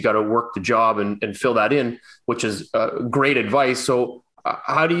 which means you got to work the job and fill that in, which is great advice. So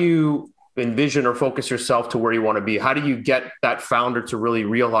how do you envision or focus yourself to where you want to be? How do you get that founder to really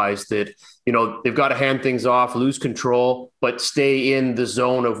realize that, they've got to hand things off, lose control, but stay in the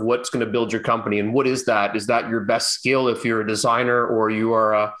zone of what's going to build your company? And what is that? Is that your best skill if you're a designer, or you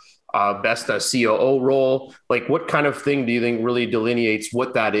are a best COO role? Like, what kind of thing do you think really delineates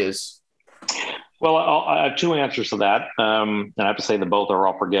what that is? Well, I have two answers to that. And I have to say that both are,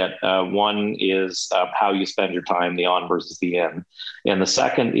 I'll forget. One is how you spend your time, the on versus the in. And the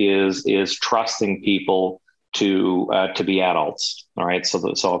second is trusting people to be adults. All right. So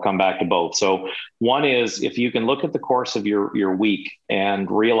I'll come back to both. So one is, if you can look at the course of your week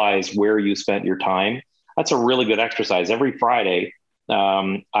and realize where you spent your time, that's a really good exercise. Every Friday,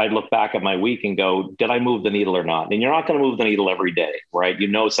 I look back at my week and go, did I move the needle or not? And you're not going to move the needle every day, right?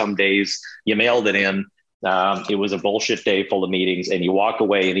 Some days you mailed it in. It was a bullshit day full of meetings, and you walk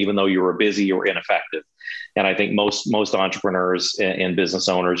away, and even though you were busy, you were ineffective. And I think most entrepreneurs and business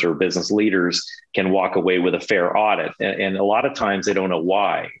owners or business leaders can walk away with a fair audit. And a lot of times they don't know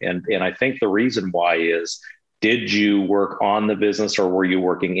why. And I think the reason why is, did you work on the business, or were you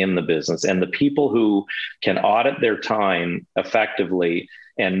working in the business? And the people who can audit their time effectively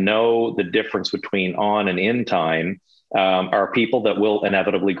and know the difference between on and in time are people that will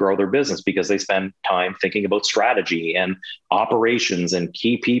inevitably grow their business, because they spend time thinking about strategy and operations and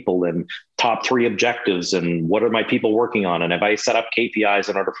key people and top 3 objectives and what are my people working on? And if I set up KPIs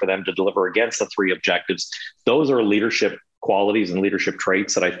in order for them to deliver against the 3 objectives, those are leadership qualities and leadership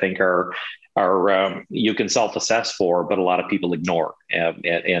traits that I think are you can self-assess for, but a lot of people ignore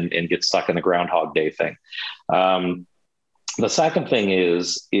and get stuck in the Groundhog Day thing. The second thing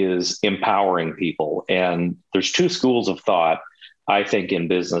is empowering people. And there's 2 schools of thought, I think, in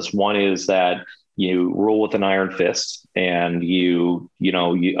business. One is that you rule with an iron fist, and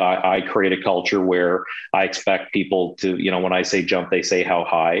I create a culture where I expect people to, when I say jump, they say how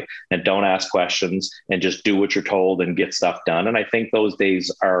high, and don't ask questions and just do what you're told and get stuff done. And I think those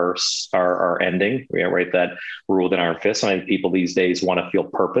days are ending, right? That rule with an iron fist. And I think people these days want to feel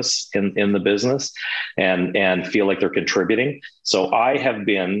purpose in the business and feel like they're contributing. So I have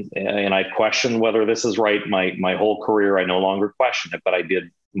been, and I've questioned whether this is right. My whole career, I no longer question it, but I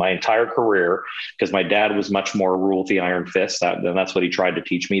did my entire career, because my dad was much more rule with the iron fist. And that's what he tried to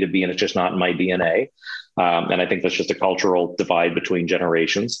teach me to be. And it's just not in my DNA. And I think that's just a cultural divide between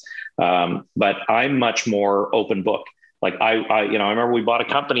generations. But I'm much more open book. Like I remember we bought a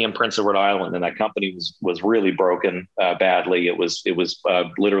company in Prince Edward Island, and that company was really broken badly. It was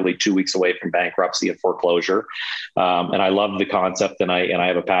literally 2 weeks away from bankruptcy and foreclosure. And I loved the concept, and I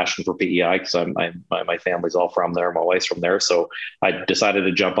have a passion for PEI because my family's all from there. My wife's from there, so I decided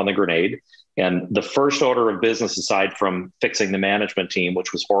to jump on the grenade. And the first order of business, aside from fixing the management team,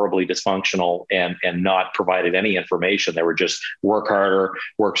 which was horribly dysfunctional and not provided any information, they were just work harder,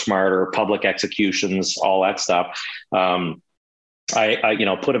 work smarter, public executions, all that stuff. I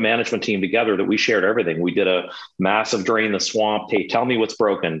put a management team together that we shared everything. We did a massive drain the swamp. Hey, tell me what's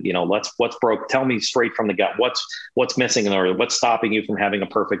broken. What's broke. Tell me straight from the gut. What's missing in order? What's stopping you from having a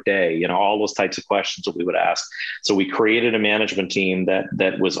perfect day? All those types of questions that we would ask. So we created a management team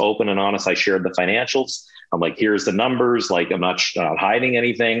that was open and honest. I shared the financials. I'm like, here's the numbers. Like, I'm not hiding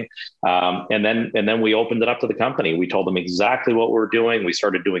anything. And then we opened it up to the company. We told them exactly what we were doing. We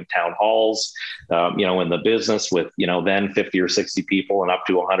started doing town halls, in the business with, then 50 or 60 people and up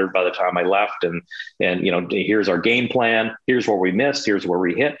to 100 by the time I left. And here's our game plan. Here's where we missed. Here's where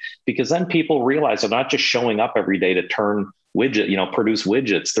we hit. Because then people realize they're not just showing up every day to produce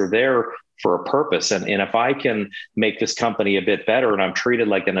widgets. They're there for a purpose. And if I can make this company a bit better and I'm treated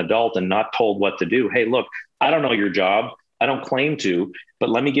like an adult and not told what to do, hey, look, I don't know your job. I don't claim to, but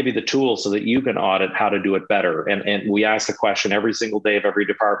let me give you the tools so that you can audit how to do it better. And we ask the question every single day of every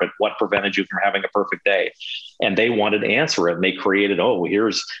department, what prevented you from having a perfect day? And they wanted to answer it. And they created,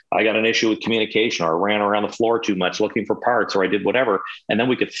 I got an issue with communication, or I ran around the floor too much looking for parts, or I did whatever. And then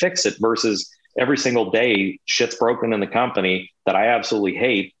we could fix it versus every single day shit's broken in the company that I absolutely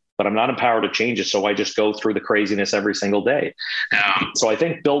hate, but I'm not empowered to change it. So I just go through the craziness every single day. So I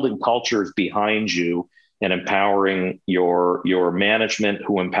think building cultures behind you and empowering your management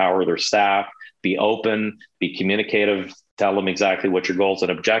who empower their staff, be open, be communicative, tell them exactly what your goals and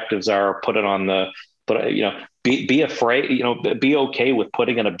objectives are, be afraid, be okay with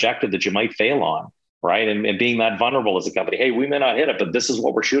putting an objective that you might fail on. Right. And being that vulnerable as a company. Hey, we may not hit it, but this is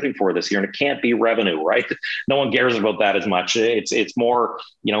what we're shooting for this year. And it can't be revenue, right? No one cares about that as much. It's more,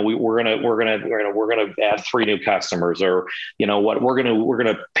 we're gonna add 3 new customers, or we're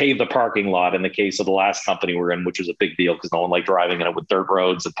gonna pave the parking lot in the case of the last company we're in, which was a big deal because no one liked driving in it with dirt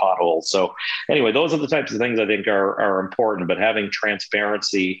roads and potholes. So anyway, those are the types of things I think are important, but having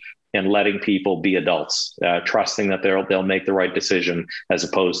transparency and letting people be adults, trusting that they'll make the right decision as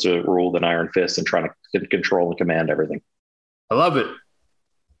opposed to rule with an iron fist and trying to control and command everything. I love it.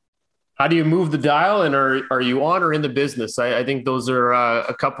 How do you move the dial, and are you on or in the business? I think those are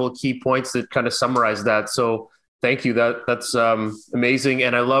a couple of key points that kind of summarize that. So thank you. That's amazing.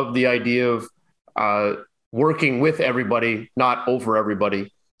 And I love the idea of working with everybody, not over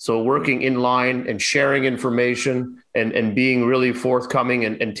everybody. So working in line and sharing information and being really forthcoming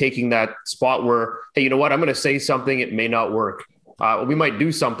and taking that spot where, hey, you know what, I'm going to say something, it may not work. We might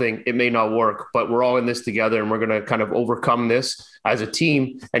do something, it may not work, but we're all in this together and we're going to kind of overcome this as a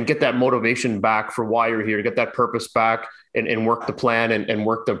team and get that motivation back for why you're here, get that purpose back and work the plan and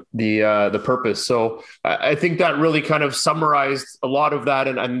work the purpose. So I think that really kind of summarized a lot of that.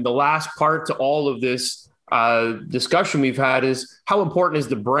 And the last part to all of this discussion we've had is how important is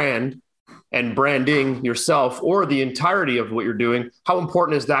the brand and branding yourself or the entirety of what you're doing? How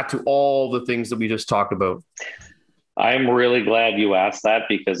important is that to all the things that we just talked about? I'm really glad you asked that,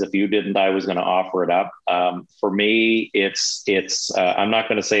 because if you didn't, I was going to offer it up. For me, it's I'm not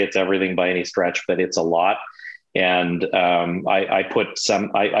going to say it's everything by any stretch, but it's a lot. And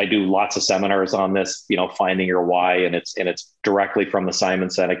I do lots of seminars on this, finding your why, and it's directly from the Simon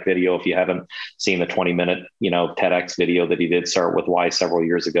Sinek video. If you haven't seen the 20-minute, TEDx video that he did start with why several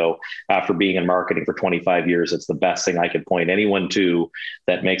years ago, after being in marketing for 25 years, it's the best thing I could point anyone to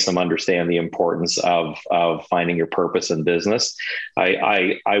that makes them understand the importance of finding your purpose in business.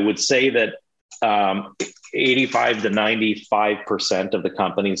 I would say that 85 to 95% of the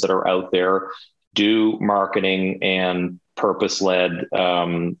companies that are out there do marketing and purpose-led,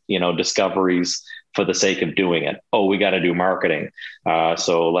 discoveries for the sake of doing it. Oh, we got to do marketing.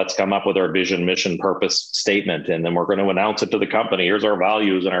 So let's come up with our vision, mission, purpose statement. And then we're going to announce it to the company. Here's our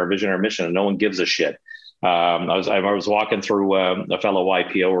values and our vision, our mission. And no one gives a shit. I was walking through a fellow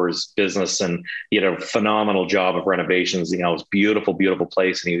YPOer's business, and he had a phenomenal job of renovations. It was beautiful, beautiful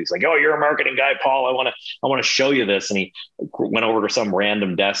place. And he was like, "Oh, you're a marketing guy, Paul. I want to show you this." And he went over to some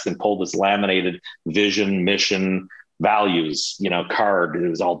random desk and pulled this laminated vision, mission, values, card. It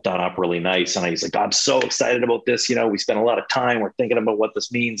was all done up really nice. And I was like, I'm so excited about this. We spent a lot of time. We're thinking about what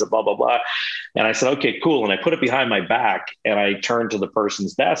this means, and blah, blah, blah. And I said, okay, cool. And I put it behind my back and I turned to the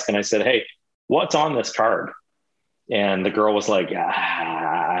person's desk and I said, hey, what's on this card? And the girl was like,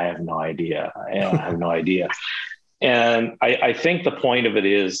 I have no idea. I have no idea. And I think the point of it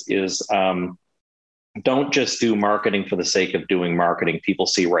is don't just do marketing for the sake of doing marketing. People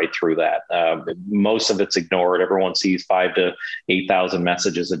see right through that. Most of it's ignored. Everyone sees 5,000 to 8,000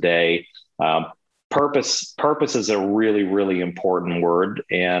 messages a day. Purpose is a really, really important word.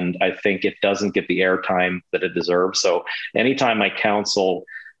 And I think it doesn't get the airtime that it deserves. So anytime I counsel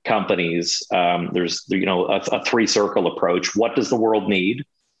companies, there's, a 3-circle approach. What does the world need?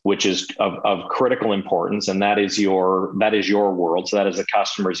 Which is of critical importance. And that is your world. So that is the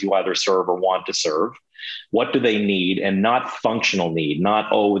customers you either serve or want to serve. What do they need? And not functional need, not,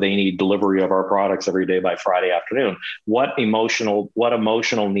 they need delivery of our products every day by Friday afternoon. What emotional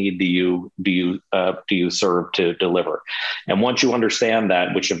need do you serve to deliver? And once you understand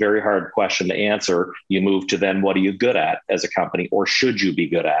that, which is a very hard question to answer, you move to then what are you good at as a company, or should you be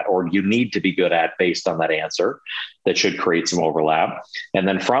good at, or you need to be good at based on that answer that should create some overlap. And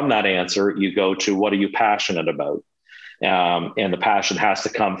then from that answer, you go to what are you passionate about? And the passion has to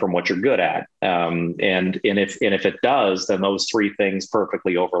come from what you're good at. And if it does, then those 3 things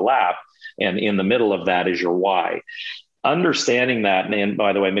perfectly overlap. And in the middle of that is your why. Understanding that, and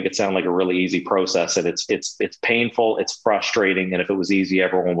by the way, make it sound like a really easy process. And it's painful, it's frustrating. And if it was easy,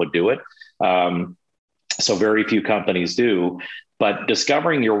 everyone would do it. So very few companies do. But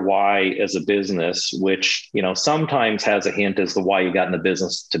discovering your why as a business, which, sometimes has a hint as to why you got in the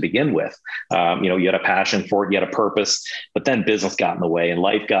business to begin with. You had a passion for it, you had a purpose, but then business got in the way and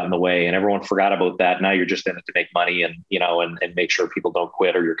life got in the way and everyone forgot about that. Now you're just in it to make money and make sure people don't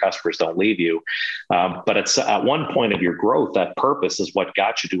quit or your customers don't leave you. But it's at one point of your growth, that purpose is what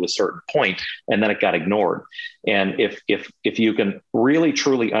got you to a certain point, and then it got ignored. And if you can really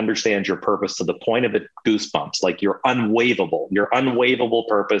truly understand your purpose to the point of it goosebumps, like your unwaverable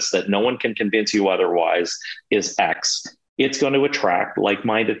purpose that no one can convince you otherwise is X, it's going to attract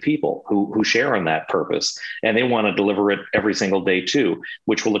like-minded people who share in that purpose, and they want to deliver it every single day too,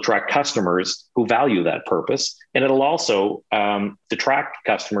 which will attract customers who value that purpose. And it'll also detract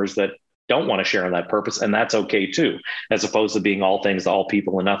customers that don't want to share in that purpose, and that's okay too. As opposed to being all things to all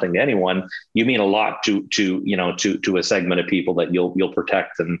people and nothing to anyone, you mean a lot to a segment of people that you'll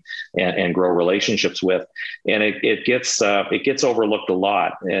protect and grow relationships with, and it gets overlooked a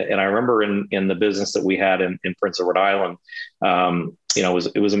lot. And I remember in the business that we had in Prince Edward Island,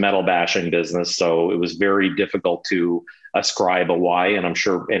 it was a metal bashing business, so it was very difficult to ascribe a why. And I'm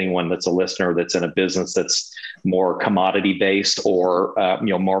sure anyone that's a listener that's in a business that's more commodity based or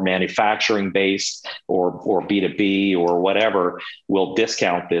more manufacturing based or B2B or whatever will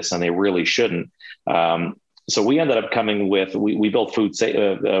discount this, and they really shouldn't. So we ended up coming with, we built food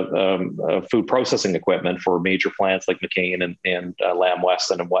processing equipment for major plants like McCain and Lamb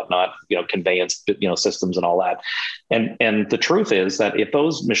Weston and whatnot, conveyance, systems and all that. And the truth is that if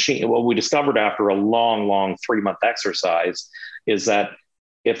those machines, what we discovered after a long 3-month exercise is that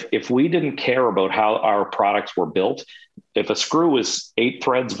if we didn't care about how our products were built, if a screw is 8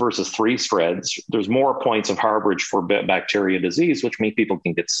 threads versus 3 threads, there's more points of harborage for bacteria disease, which means people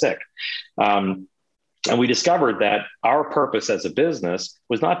can get sick. And we discovered that our purpose as a business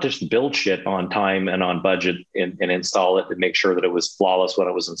was not just build shit on time and on budget and install it and make sure that it was flawless when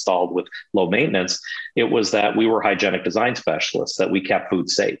it was installed with low maintenance. It was that we were hygienic design specialists, that we kept food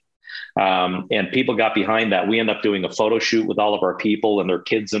safe. And people got behind that. We end up doing a photo shoot with all of our people and their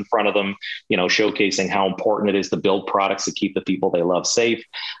kids in front of them, showcasing how important it is to build products to keep the people they love safe.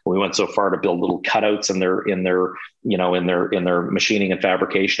 We went so far to build little cutouts in their machining and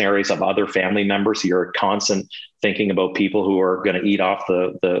fabrication areas of other family members. So you're constant thinking about people who are going to eat off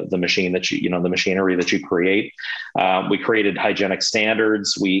the machine that the machinery that you create. We created hygienic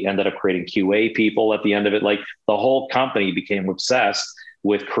standards. We ended up creating QA people at the end of it. Like the whole company became obsessed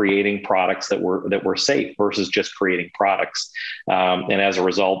with creating products that were safe versus just creating products. And as a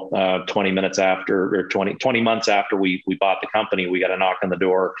result, 20 months after we bought the company, we got a knock on the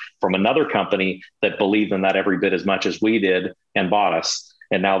door from another company that believed in that every bit as much as we did and bought us.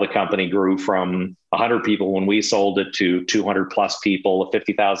 And now the company grew from 100 people when we sold it to 200 plus people, a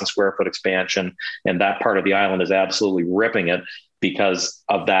 50,000 square foot expansion. And that part of the island is absolutely ripping it because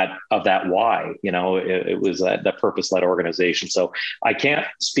of that why. It was that purpose-led organization. So I can't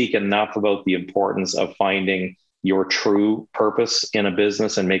speak enough about the importance of finding your true purpose in a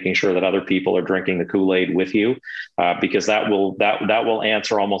business and making sure that other people are drinking the Kool-Aid with you, because that will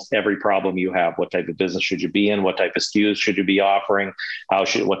answer almost every problem you have. What type of business should you be in? What type of SKUs should you be offering?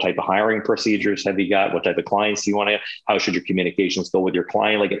 What type of hiring procedures have you got? What type of clients do you want to have? How should your communications go with your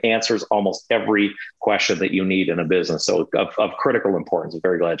client? Like, it answers almost every question that you need in a business. So of critical importance. I'm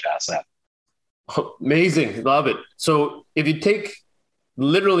very glad you asked that. Amazing. Love it. So if you take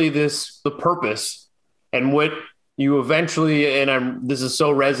literally the purpose and what you eventually, and this is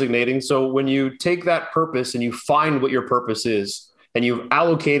so resonating. So when you take that purpose and you find what your purpose is, and you've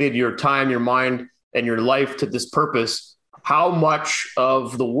allocated your time, your mind, and your life to this purpose, how much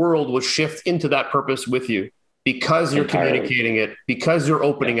of the world will shift into that purpose with you because you're communicating it, because you're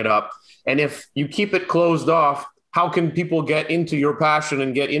opening it up. And if you keep it closed off, how can people get into your passion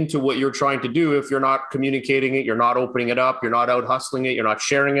and get into what you're trying to do if you're not communicating it, you're not opening it up, you're not out hustling it, you're not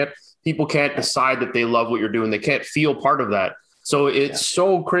sharing it? People can't decide that they love what you're doing. They can't feel part of that. So it's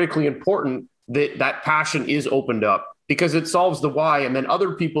so critically important that that passion is opened up, because it solves the why. And then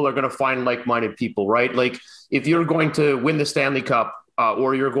other people are going to find like-minded people, right? Like if you're going to win the Stanley Cup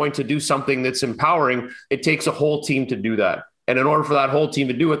or you're going to do something that's empowering, it takes a whole team to do that. And in order for that whole team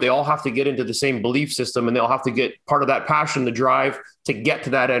to do it, they all have to get into the same belief system, and they'll have to get part of that passion, the drive to get to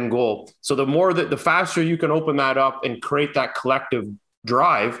that end goal. So the faster you can open that up and create that collective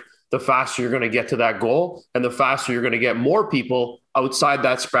drive, the faster you're going to get to that goal, and the faster you're going to get more people outside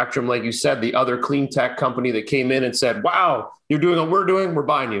that spectrum. Like you said, the other clean tech company that came in and said, wow, you're doing what we're doing, we're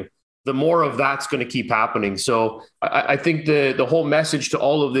buying you. The more of that's going to keep happening. So I think the whole message to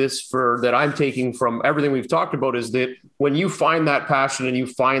all of this that I'm taking from everything we've talked about is that when you find that passion and you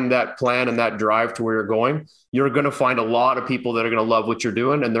find that plan and that drive to where you're going, you're going to find a lot of people that are going to love what you're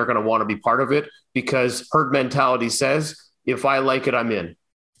doing, and they're going to want to be part of it, because herd mentality says, if I like it, I'm in.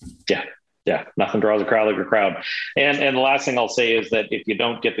 Yeah. Nothing draws a crowd like a crowd. And the last thing I'll say is that if you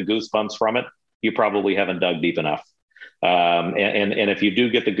don't get the goosebumps from it, you probably haven't dug deep enough. And if you do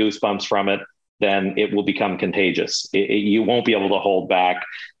get the goosebumps from it, then it will become contagious. You won't be able to hold back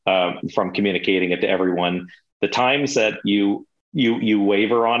from communicating it to everyone. The times that you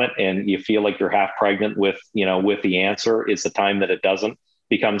waver on it and you feel like you're half pregnant with the answer is the time that it doesn't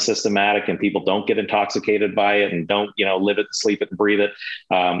become systematic and people don't get intoxicated by it and don't, live it, sleep it, and breathe it.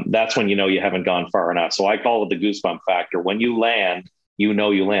 That's when you haven't gone far enough. So I call it the goosebump factor. When you land, you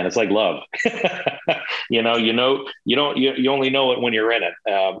land. It's like love. You only know it when you're in it.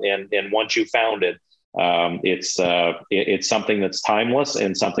 And once you found it, it's something that's timeless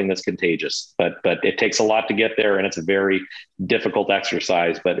and something that's contagious, but it takes a lot to get there, and it's a very difficult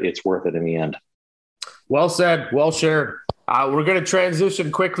exercise, but it's worth it in the end. Well said. Well shared. We're going to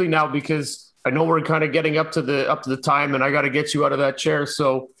transition quickly now, because I know we're kind of getting up to the time, and I got to get you out of that chair.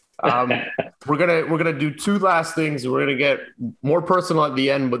 So we're gonna do two last things. We're gonna get more personal at the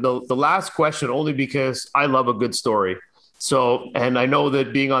end, but the last question, only because I love a good story. So, and I know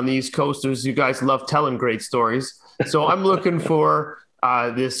that being on the East Coasters, you guys love telling great stories. So I'm looking for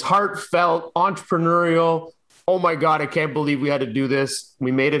this heartfelt, entrepreneurial, oh my God, I can't believe we had to do this.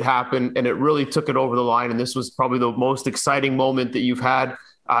 We made it happen, and it really took it over the line. And this was probably the most exciting moment that you've had.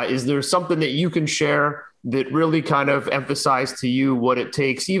 Is there something that you can share that really kind of emphasized to you what it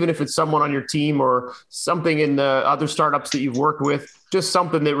takes, even if it's someone on your team or something in the other startups that you've worked with, just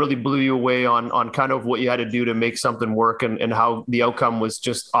something that really blew you away on kind of what you had to do to make something work, and how the outcome was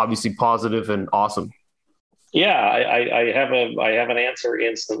just obviously positive and awesome? Yeah, I have an answer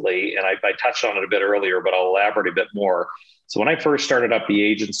instantly, and I touched on it a bit earlier, but I'll elaborate a bit more. So when I first started up the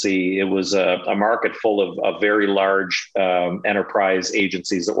agency, it was a market full of very large enterprise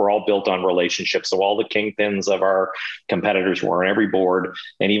agencies that were all built on relationships. So all the kingpins of our competitors were on every board.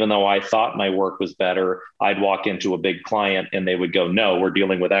 And even though I thought my work was better, I'd walk into a big client and they would go, no, we're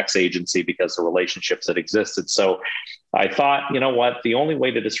dealing with X agency because the relationships that existed. So I thought, you know what, the only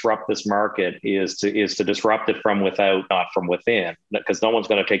way to disrupt this market is to disrupt it from without, not from within, because no one's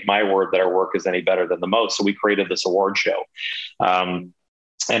going to take my word that our work is any better than the most. So we created this award show.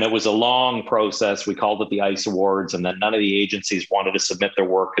 And it was a long process. We called it the ICE Awards, and then none of the agencies wanted to submit their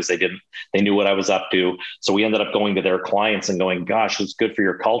work because they knew what I was up to. So we ended up going to their clients and going, gosh, it's good for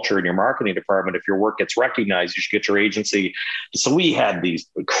your culture and your marketing department. If your work gets recognized, you should get your agency. So we had these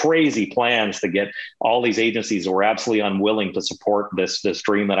crazy plans to get all these agencies that were absolutely unwilling to support this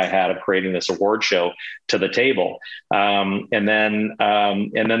dream that I had of creating this award show to the table. And then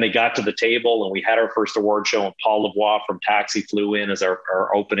they got to the table, and we had our first award show, and Paul Lavoie from Taxi flew in as our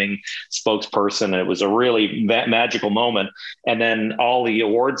opening spokesperson. And it was a really magical moment. And then all the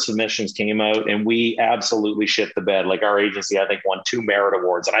award submissions came out and we absolutely shit the bed. Like our agency, I think, won 2 merit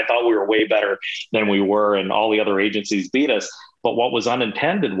awards. And I thought we were way better than we were. And all the other agencies beat us. But what was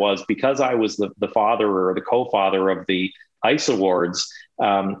unintended was because I was the father or the co-father of the ICE Awards,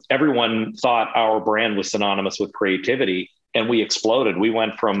 everyone thought our brand was synonymous with creativity, and we exploded. We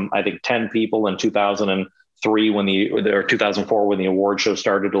went from, I think, 10 people in 2003 or 2004 when the award show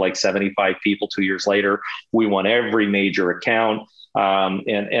started to like 75 people 2 years later. We won every major account.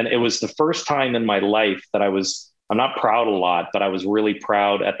 And it was the first time in my life that I'm not proud a lot, but I was really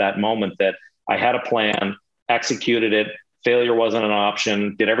proud at that moment that I had a plan, executed it. Failure wasn't an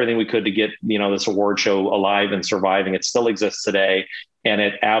option, did everything we could to get, this award show alive and surviving. It still exists today. And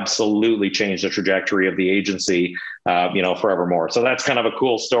it absolutely changed the trajectory of the agency, forevermore. So that's kind of a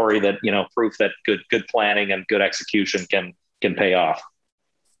cool story that, proof that good planning and good execution can pay off.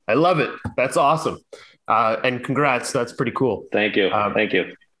 I love it. That's awesome. And congrats. That's pretty cool. Thank you. Thank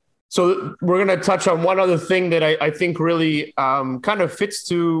you. So we're going to touch on one other thing that I think really kind of fits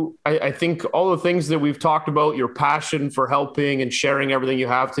to, I think, all the things that we've talked about, your passion for helping and sharing everything you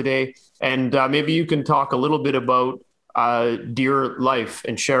have today. And maybe you can talk a little bit about Dear Life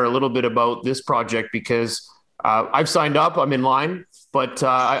and share a little bit about this project, because I've signed up, I'm in line, but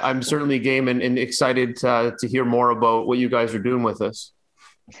I'm certainly game and excited to hear more about what you guys are doing with this.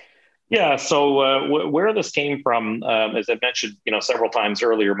 Yeah. So where this came from, as I mentioned, several times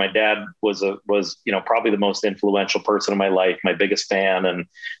earlier, my dad was probably the most influential person in my life, my biggest fan, and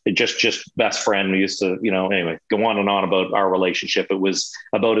just best friend. We used to, anyway, go on and on about our relationship. It was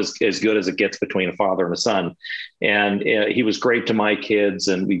about as good as it gets between a father and a son. And he was great to my kids,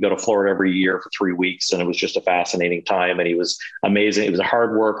 and we'd go to Florida every year for 3 weeks. And it was just a fascinating time. And he was amazing. He was a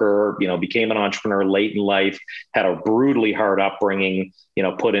hard worker, became an entrepreneur late in life, had a brutally hard upbringing,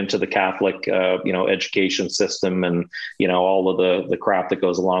 put into the Catholic, education system, and, all of the crap that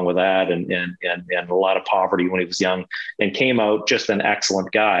goes along with that, and a lot of poverty when he was young, and came out just an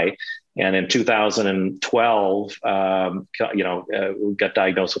excellent guy. And in 2012, got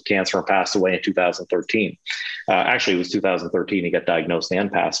diagnosed with cancer and passed away in 2013. Actually, it was 2013 he got diagnosed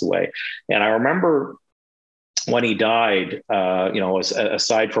and passed away. And I remember when he died,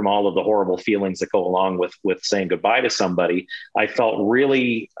 aside from all of the horrible feelings that go along with saying goodbye to somebody, I felt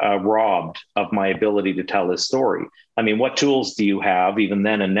really robbed of my ability to tell his story. I mean, what tools do you have even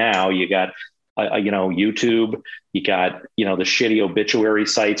then and now? You got YouTube, you got, the shitty obituary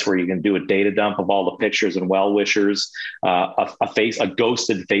sites where you can do a data dump of all the pictures and well-wishers, a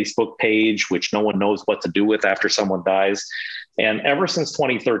ghosted Facebook page, which no one knows what to do with after someone dies. And ever since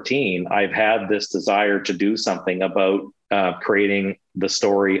 2013, I've had this desire to do something about creating the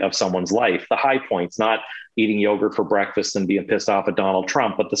story of someone's life, the high points, not eating yogurt for breakfast and being pissed off at Donald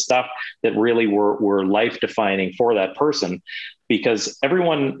Trump, but the stuff that really were life-defining for that person. Because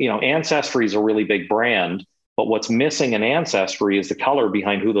everyone, Ancestry is a really big brand, but what's missing in Ancestry is the color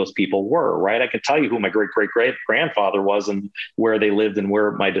behind who those people were, right? I can tell you who my great-great-great-grandfather was and where they lived and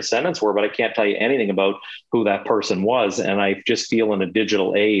where my descendants were, but I can't tell you anything about who that person was. And I just feel in a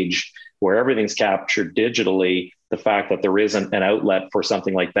digital age where everything's captured digitally, the fact that there isn't an outlet for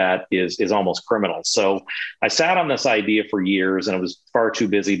something like that is almost criminal. So I sat on this idea for years, and I was far too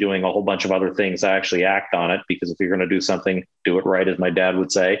busy doing a whole bunch of other things to actually act on it, because if you're going to do something, do it right, as my dad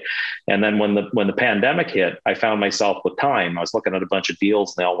would say. And then when the pandemic hit, I found myself with time. I was looking at a bunch of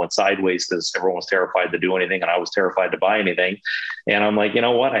deals, and they all went sideways because everyone was terrified to do anything, and I was terrified to buy anything. And I'm like, you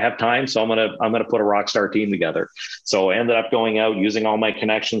know what? I have time, so I'm gonna put a rock star team together. So I ended up going out, using all my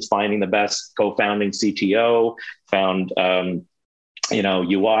connections, finding the best co-founding CTO, found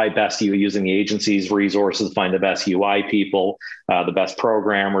UI, best using the agency's resources, find the best UI people, the best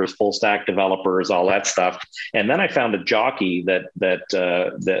programmers, full stack developers, all that stuff. And then I found a jockey that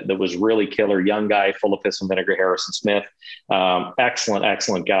was really killer, young guy, full of piss and vinegar, Harrison Smith,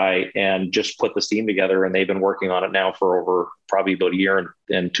 excellent guy, and just put this team together. And they've been working on it now for over probably about a year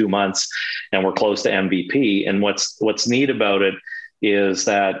and 2 months, and we're close to MVP. And what's neat about it is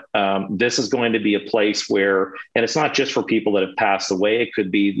that this is going to be a place where, and it's not just for people that have passed away. It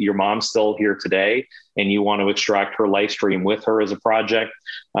could be your mom's still here today, and you want to extract her life stream with her as a project,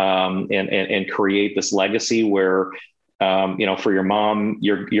 and create this legacy where, for your mom,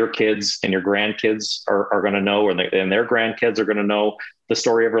 your kids and your grandkids are going to know, and their grandkids are going to know the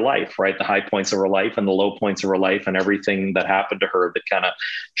story of her life, right? The high points of her life and the low points of her life, and everything that happened to her that kind of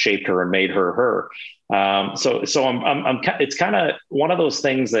shaped her and made her her. So it's kind of one of those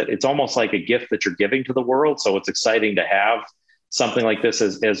things that it's almost like a gift that you're giving to the world. So it's exciting to have something like this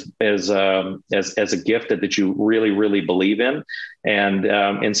as a gift that you really, really believe in.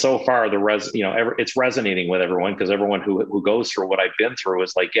 And so far it's resonating with everyone, because everyone who goes through what I've been through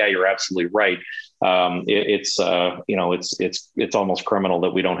is like, yeah, you're absolutely right. It's almost criminal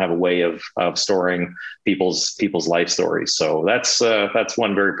that we don't have a way of storing people's life stories. So that's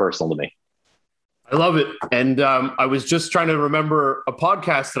one very personal to me. I love it. And I was just trying to remember a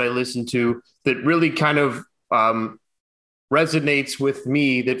podcast that I listened to that really kind of resonates with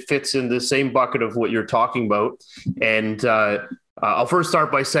me, that fits in the same bucket of what you're talking about. And I'll first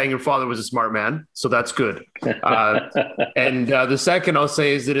start by saying your father was a smart man, so that's good. And the second I'll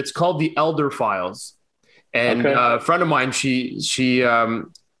say is that it's called The Elder Files. And a friend of mine, she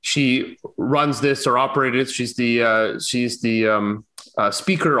runs this, or operated it. She's the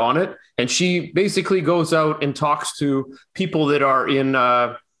speaker on it. And she basically goes out and talks to people that are in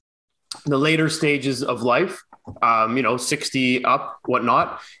the later stages of life, 60 up,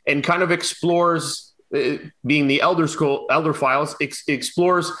 whatnot, and kind of explores, being the Elder Files,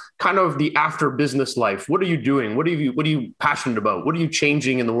 explores kind of the after business life. What are you doing? What are you passionate about? What are you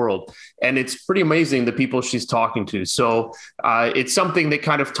changing in the world? And it's pretty amazing, the people she's talking to. So it's something that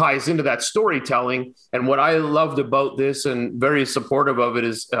kind of ties into that storytelling. And what I loved about this, and very supportive of it,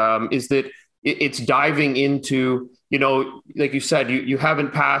 is that it's diving into, like you said, you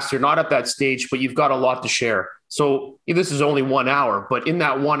haven't passed, you're not at that stage, but you've got a lot to share. So this is only 1 hour, but in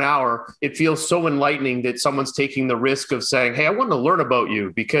that 1 hour, it feels so enlightening that someone's taking the risk of saying, hey, I want to learn about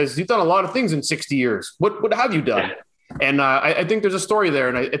you because you've done a lot of things in 60 years. What have you done? And I think there's a story there.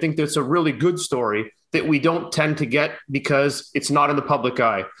 And I think that's a really good story that we don't tend to get because it's not in the public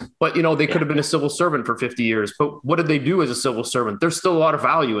eye. But, they could have been a civil servant for 50 years. But what did they do as a civil servant? There's still a lot of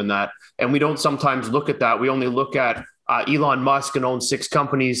value in that. And we don't sometimes look at that. We only look at Elon Musk, and owns 6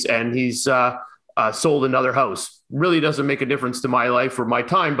 companies, and he's sold another house. Really doesn't make a difference to my life or my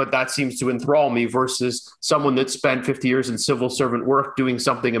time, but that seems to enthrall me, versus someone that spent 50 years in civil servant work doing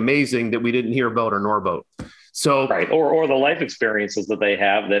something amazing that we didn't hear about or know about. So, right. Or the life experiences that they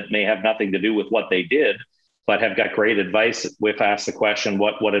have that may have nothing to do with what they did, but have got great advice. We've asked the question,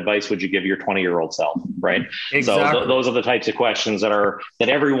 what advice would you give your 20-year-old self? Right. Exactly. So those are the types of questions that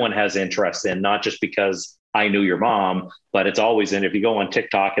everyone has interest in, not just because I knew your mom, but it's always in. If you go on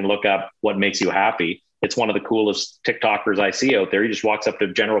TikTok and look up what makes you happy, it's one of the coolest TikTokers I see out there. He just walks up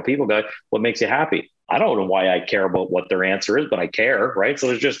to general people, go, what makes you happy? I don't know why I care about what their answer is, but I care. Right. So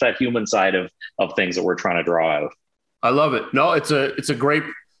there's just that human side of things that we're trying to draw out. I love it. No, it's a great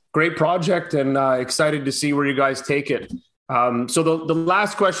project, and excited to see where you guys take it. So the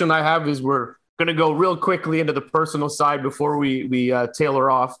last question I have is, we're going to go real quickly into the personal side before we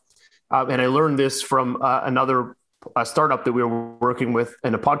tailor off. And I learned this from another startup that we were working with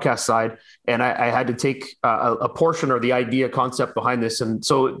in the podcast side. And I had to take a portion, or the idea concept behind this. And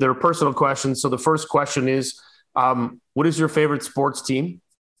so they're personal questions. So the first question is, what is your favorite sports team?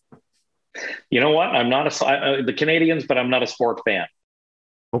 You know what? I'm not the Canadians, but I'm not a sports fan.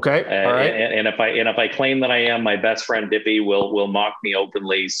 Okay. All right. And if I claim that I am, my best friend Dippy will mock me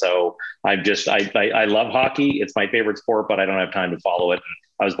openly. So I love hockey. It's my favorite sport, but I don't have time to follow it.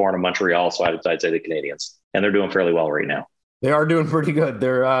 I was born in Montreal, so I'd say the Canadians, and they're doing fairly well right now. They are doing pretty good.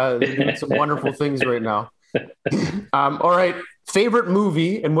 They're doing some wonderful things right now. All right. Favorite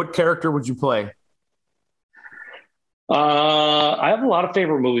movie, and what character would you play? I have a lot of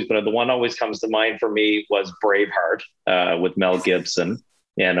favorite movies, but the one that always comes to mind for me was Braveheart with Mel Gibson.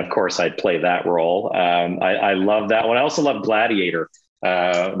 And of course, I'd play that role. I love that one. I also love Gladiator,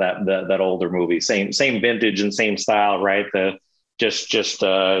 that older movie. Same vintage and same style, right? Just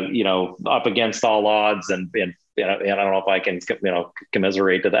up against all odds, and I don't know if I can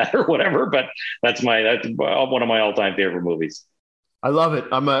commiserate to that or whatever. But that's one of my all-time favorite movies. I love it.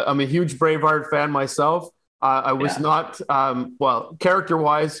 I'm a huge Braveheart fan myself. I was not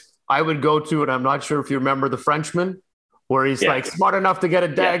character-wise, I would go to, and I'm not sure if you remember The Frenchman, where he's like, smart enough to get a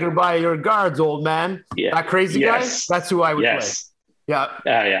dagger by your guards, old man. Yeah. That crazy guy? That's who I would play. Yeah.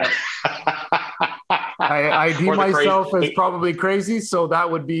 Yeah. I deem myself as probably crazy, so that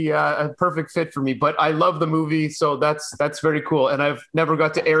would be a perfect fit for me. But I love the movie, so that's very cool. And I've never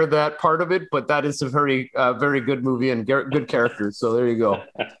got to air that part of it, but that is a very good movie and good characters. So there you go.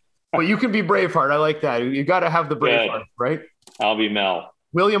 But you can be Braveheart. I like that. You got to have the Braveheart, right? I'll be Mel.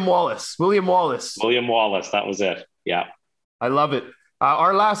 William Wallace. That was it. Yeah. I love it.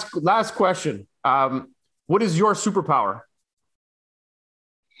 Our last question. What is your superpower?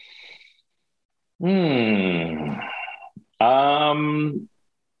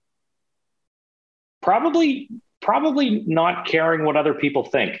 Probably not caring what other people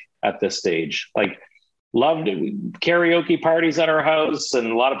think at this stage. Like, loved karaoke parties at our house.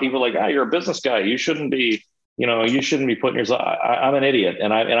 And a lot of people like, you're a business guy. You shouldn't be, you shouldn't be putting yourself, I'm an idiot,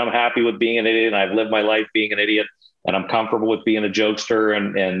 and I'm happy with being an idiot. And I've lived my life being an idiot, and I'm comfortable with being a jokester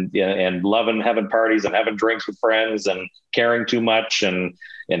and loving having parties and having drinks with friends and caring too much and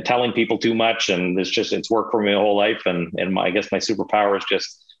telling people too much. And it's worked for me my whole life. And I guess my superpower is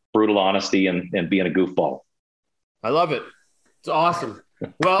just brutal honesty and being a goofball. I love it. It's awesome.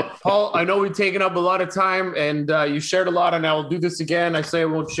 Well, Paul, I know we've taken up a lot of time, and you shared a lot, and I will do this again. I say I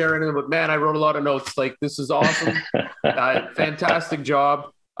won't share anything, but man, I wrote a lot of notes. Like, this is awesome. Fantastic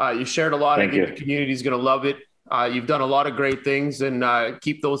job. You shared a lot. Thank you. The community is going to love it. You've done a lot of great things, and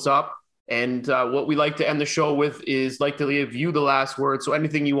keep those up. And what we like to end the show with is like to leave you the last word. So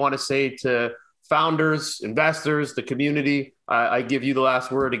anything you want to say to founders, investors, the community, I give you the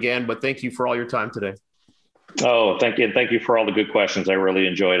last word again, but thank you for all your time today. Oh, thank you. Thank you for all the good questions. I really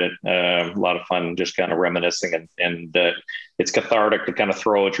enjoyed it. A lot of fun, just kind of reminiscing, and it's cathartic to kind of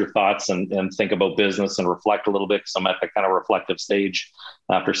throw out your thoughts and think about business and reflect a little bit, because I'm at the kind of reflective stage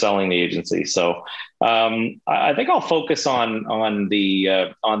after selling the agency. So I think I'll focus on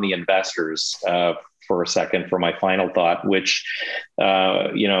the investors for a second for my final thought, which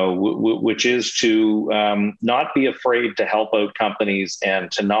which is to not be afraid to help out companies and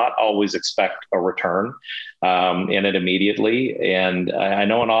to not always expect a return in it immediately. And I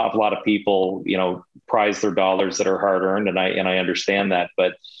know an awful lot of people, prize their dollars that are hard earned, and I understand that,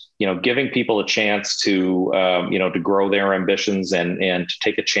 but giving people a chance to to grow their ambitions and to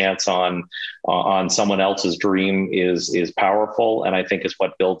take a chance on someone else's dream is powerful, and I think is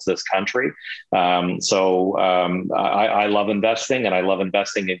what builds this country. So I love investing, and I love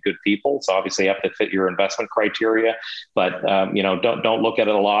investing in good people. So obviously you have to fit your investment criteria, but don't look at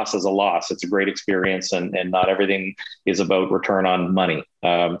a loss as a loss. It's a great experience, and not everything is about return on money.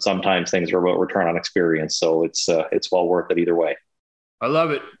 Sometimes things are about return on experience. So it's well worth it either way. I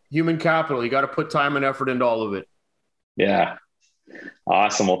love it. Human capital. You got to put time and effort into all of it. Yeah.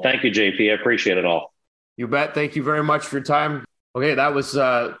 Awesome. Well, thank you, JP. I appreciate it all. You bet. Thank you very much for your time. Okay. That was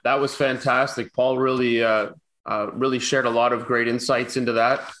fantastic. Paul really shared a lot of great insights into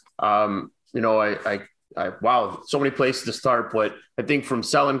that. Wow, so many places to start, but I think from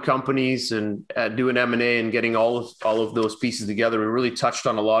selling companies and doing M&A and getting all of those pieces together, we really touched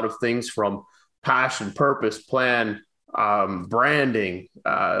on a lot of things, from passion, purpose, plan, branding,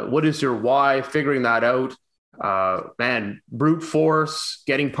 what is your why, figuring that out, brute force,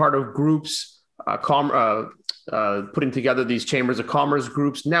 getting part of groups, putting together these chambers of commerce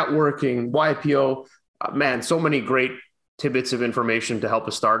groups, networking, YPO, so many great tidbits of information to help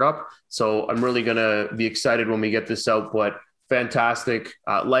a startup. So I'm really going to be excited when we get this out, but fantastic.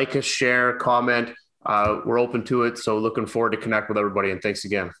 Like us, share, comment. We're open to it. So looking forward to connect with everybody, and thanks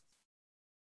again.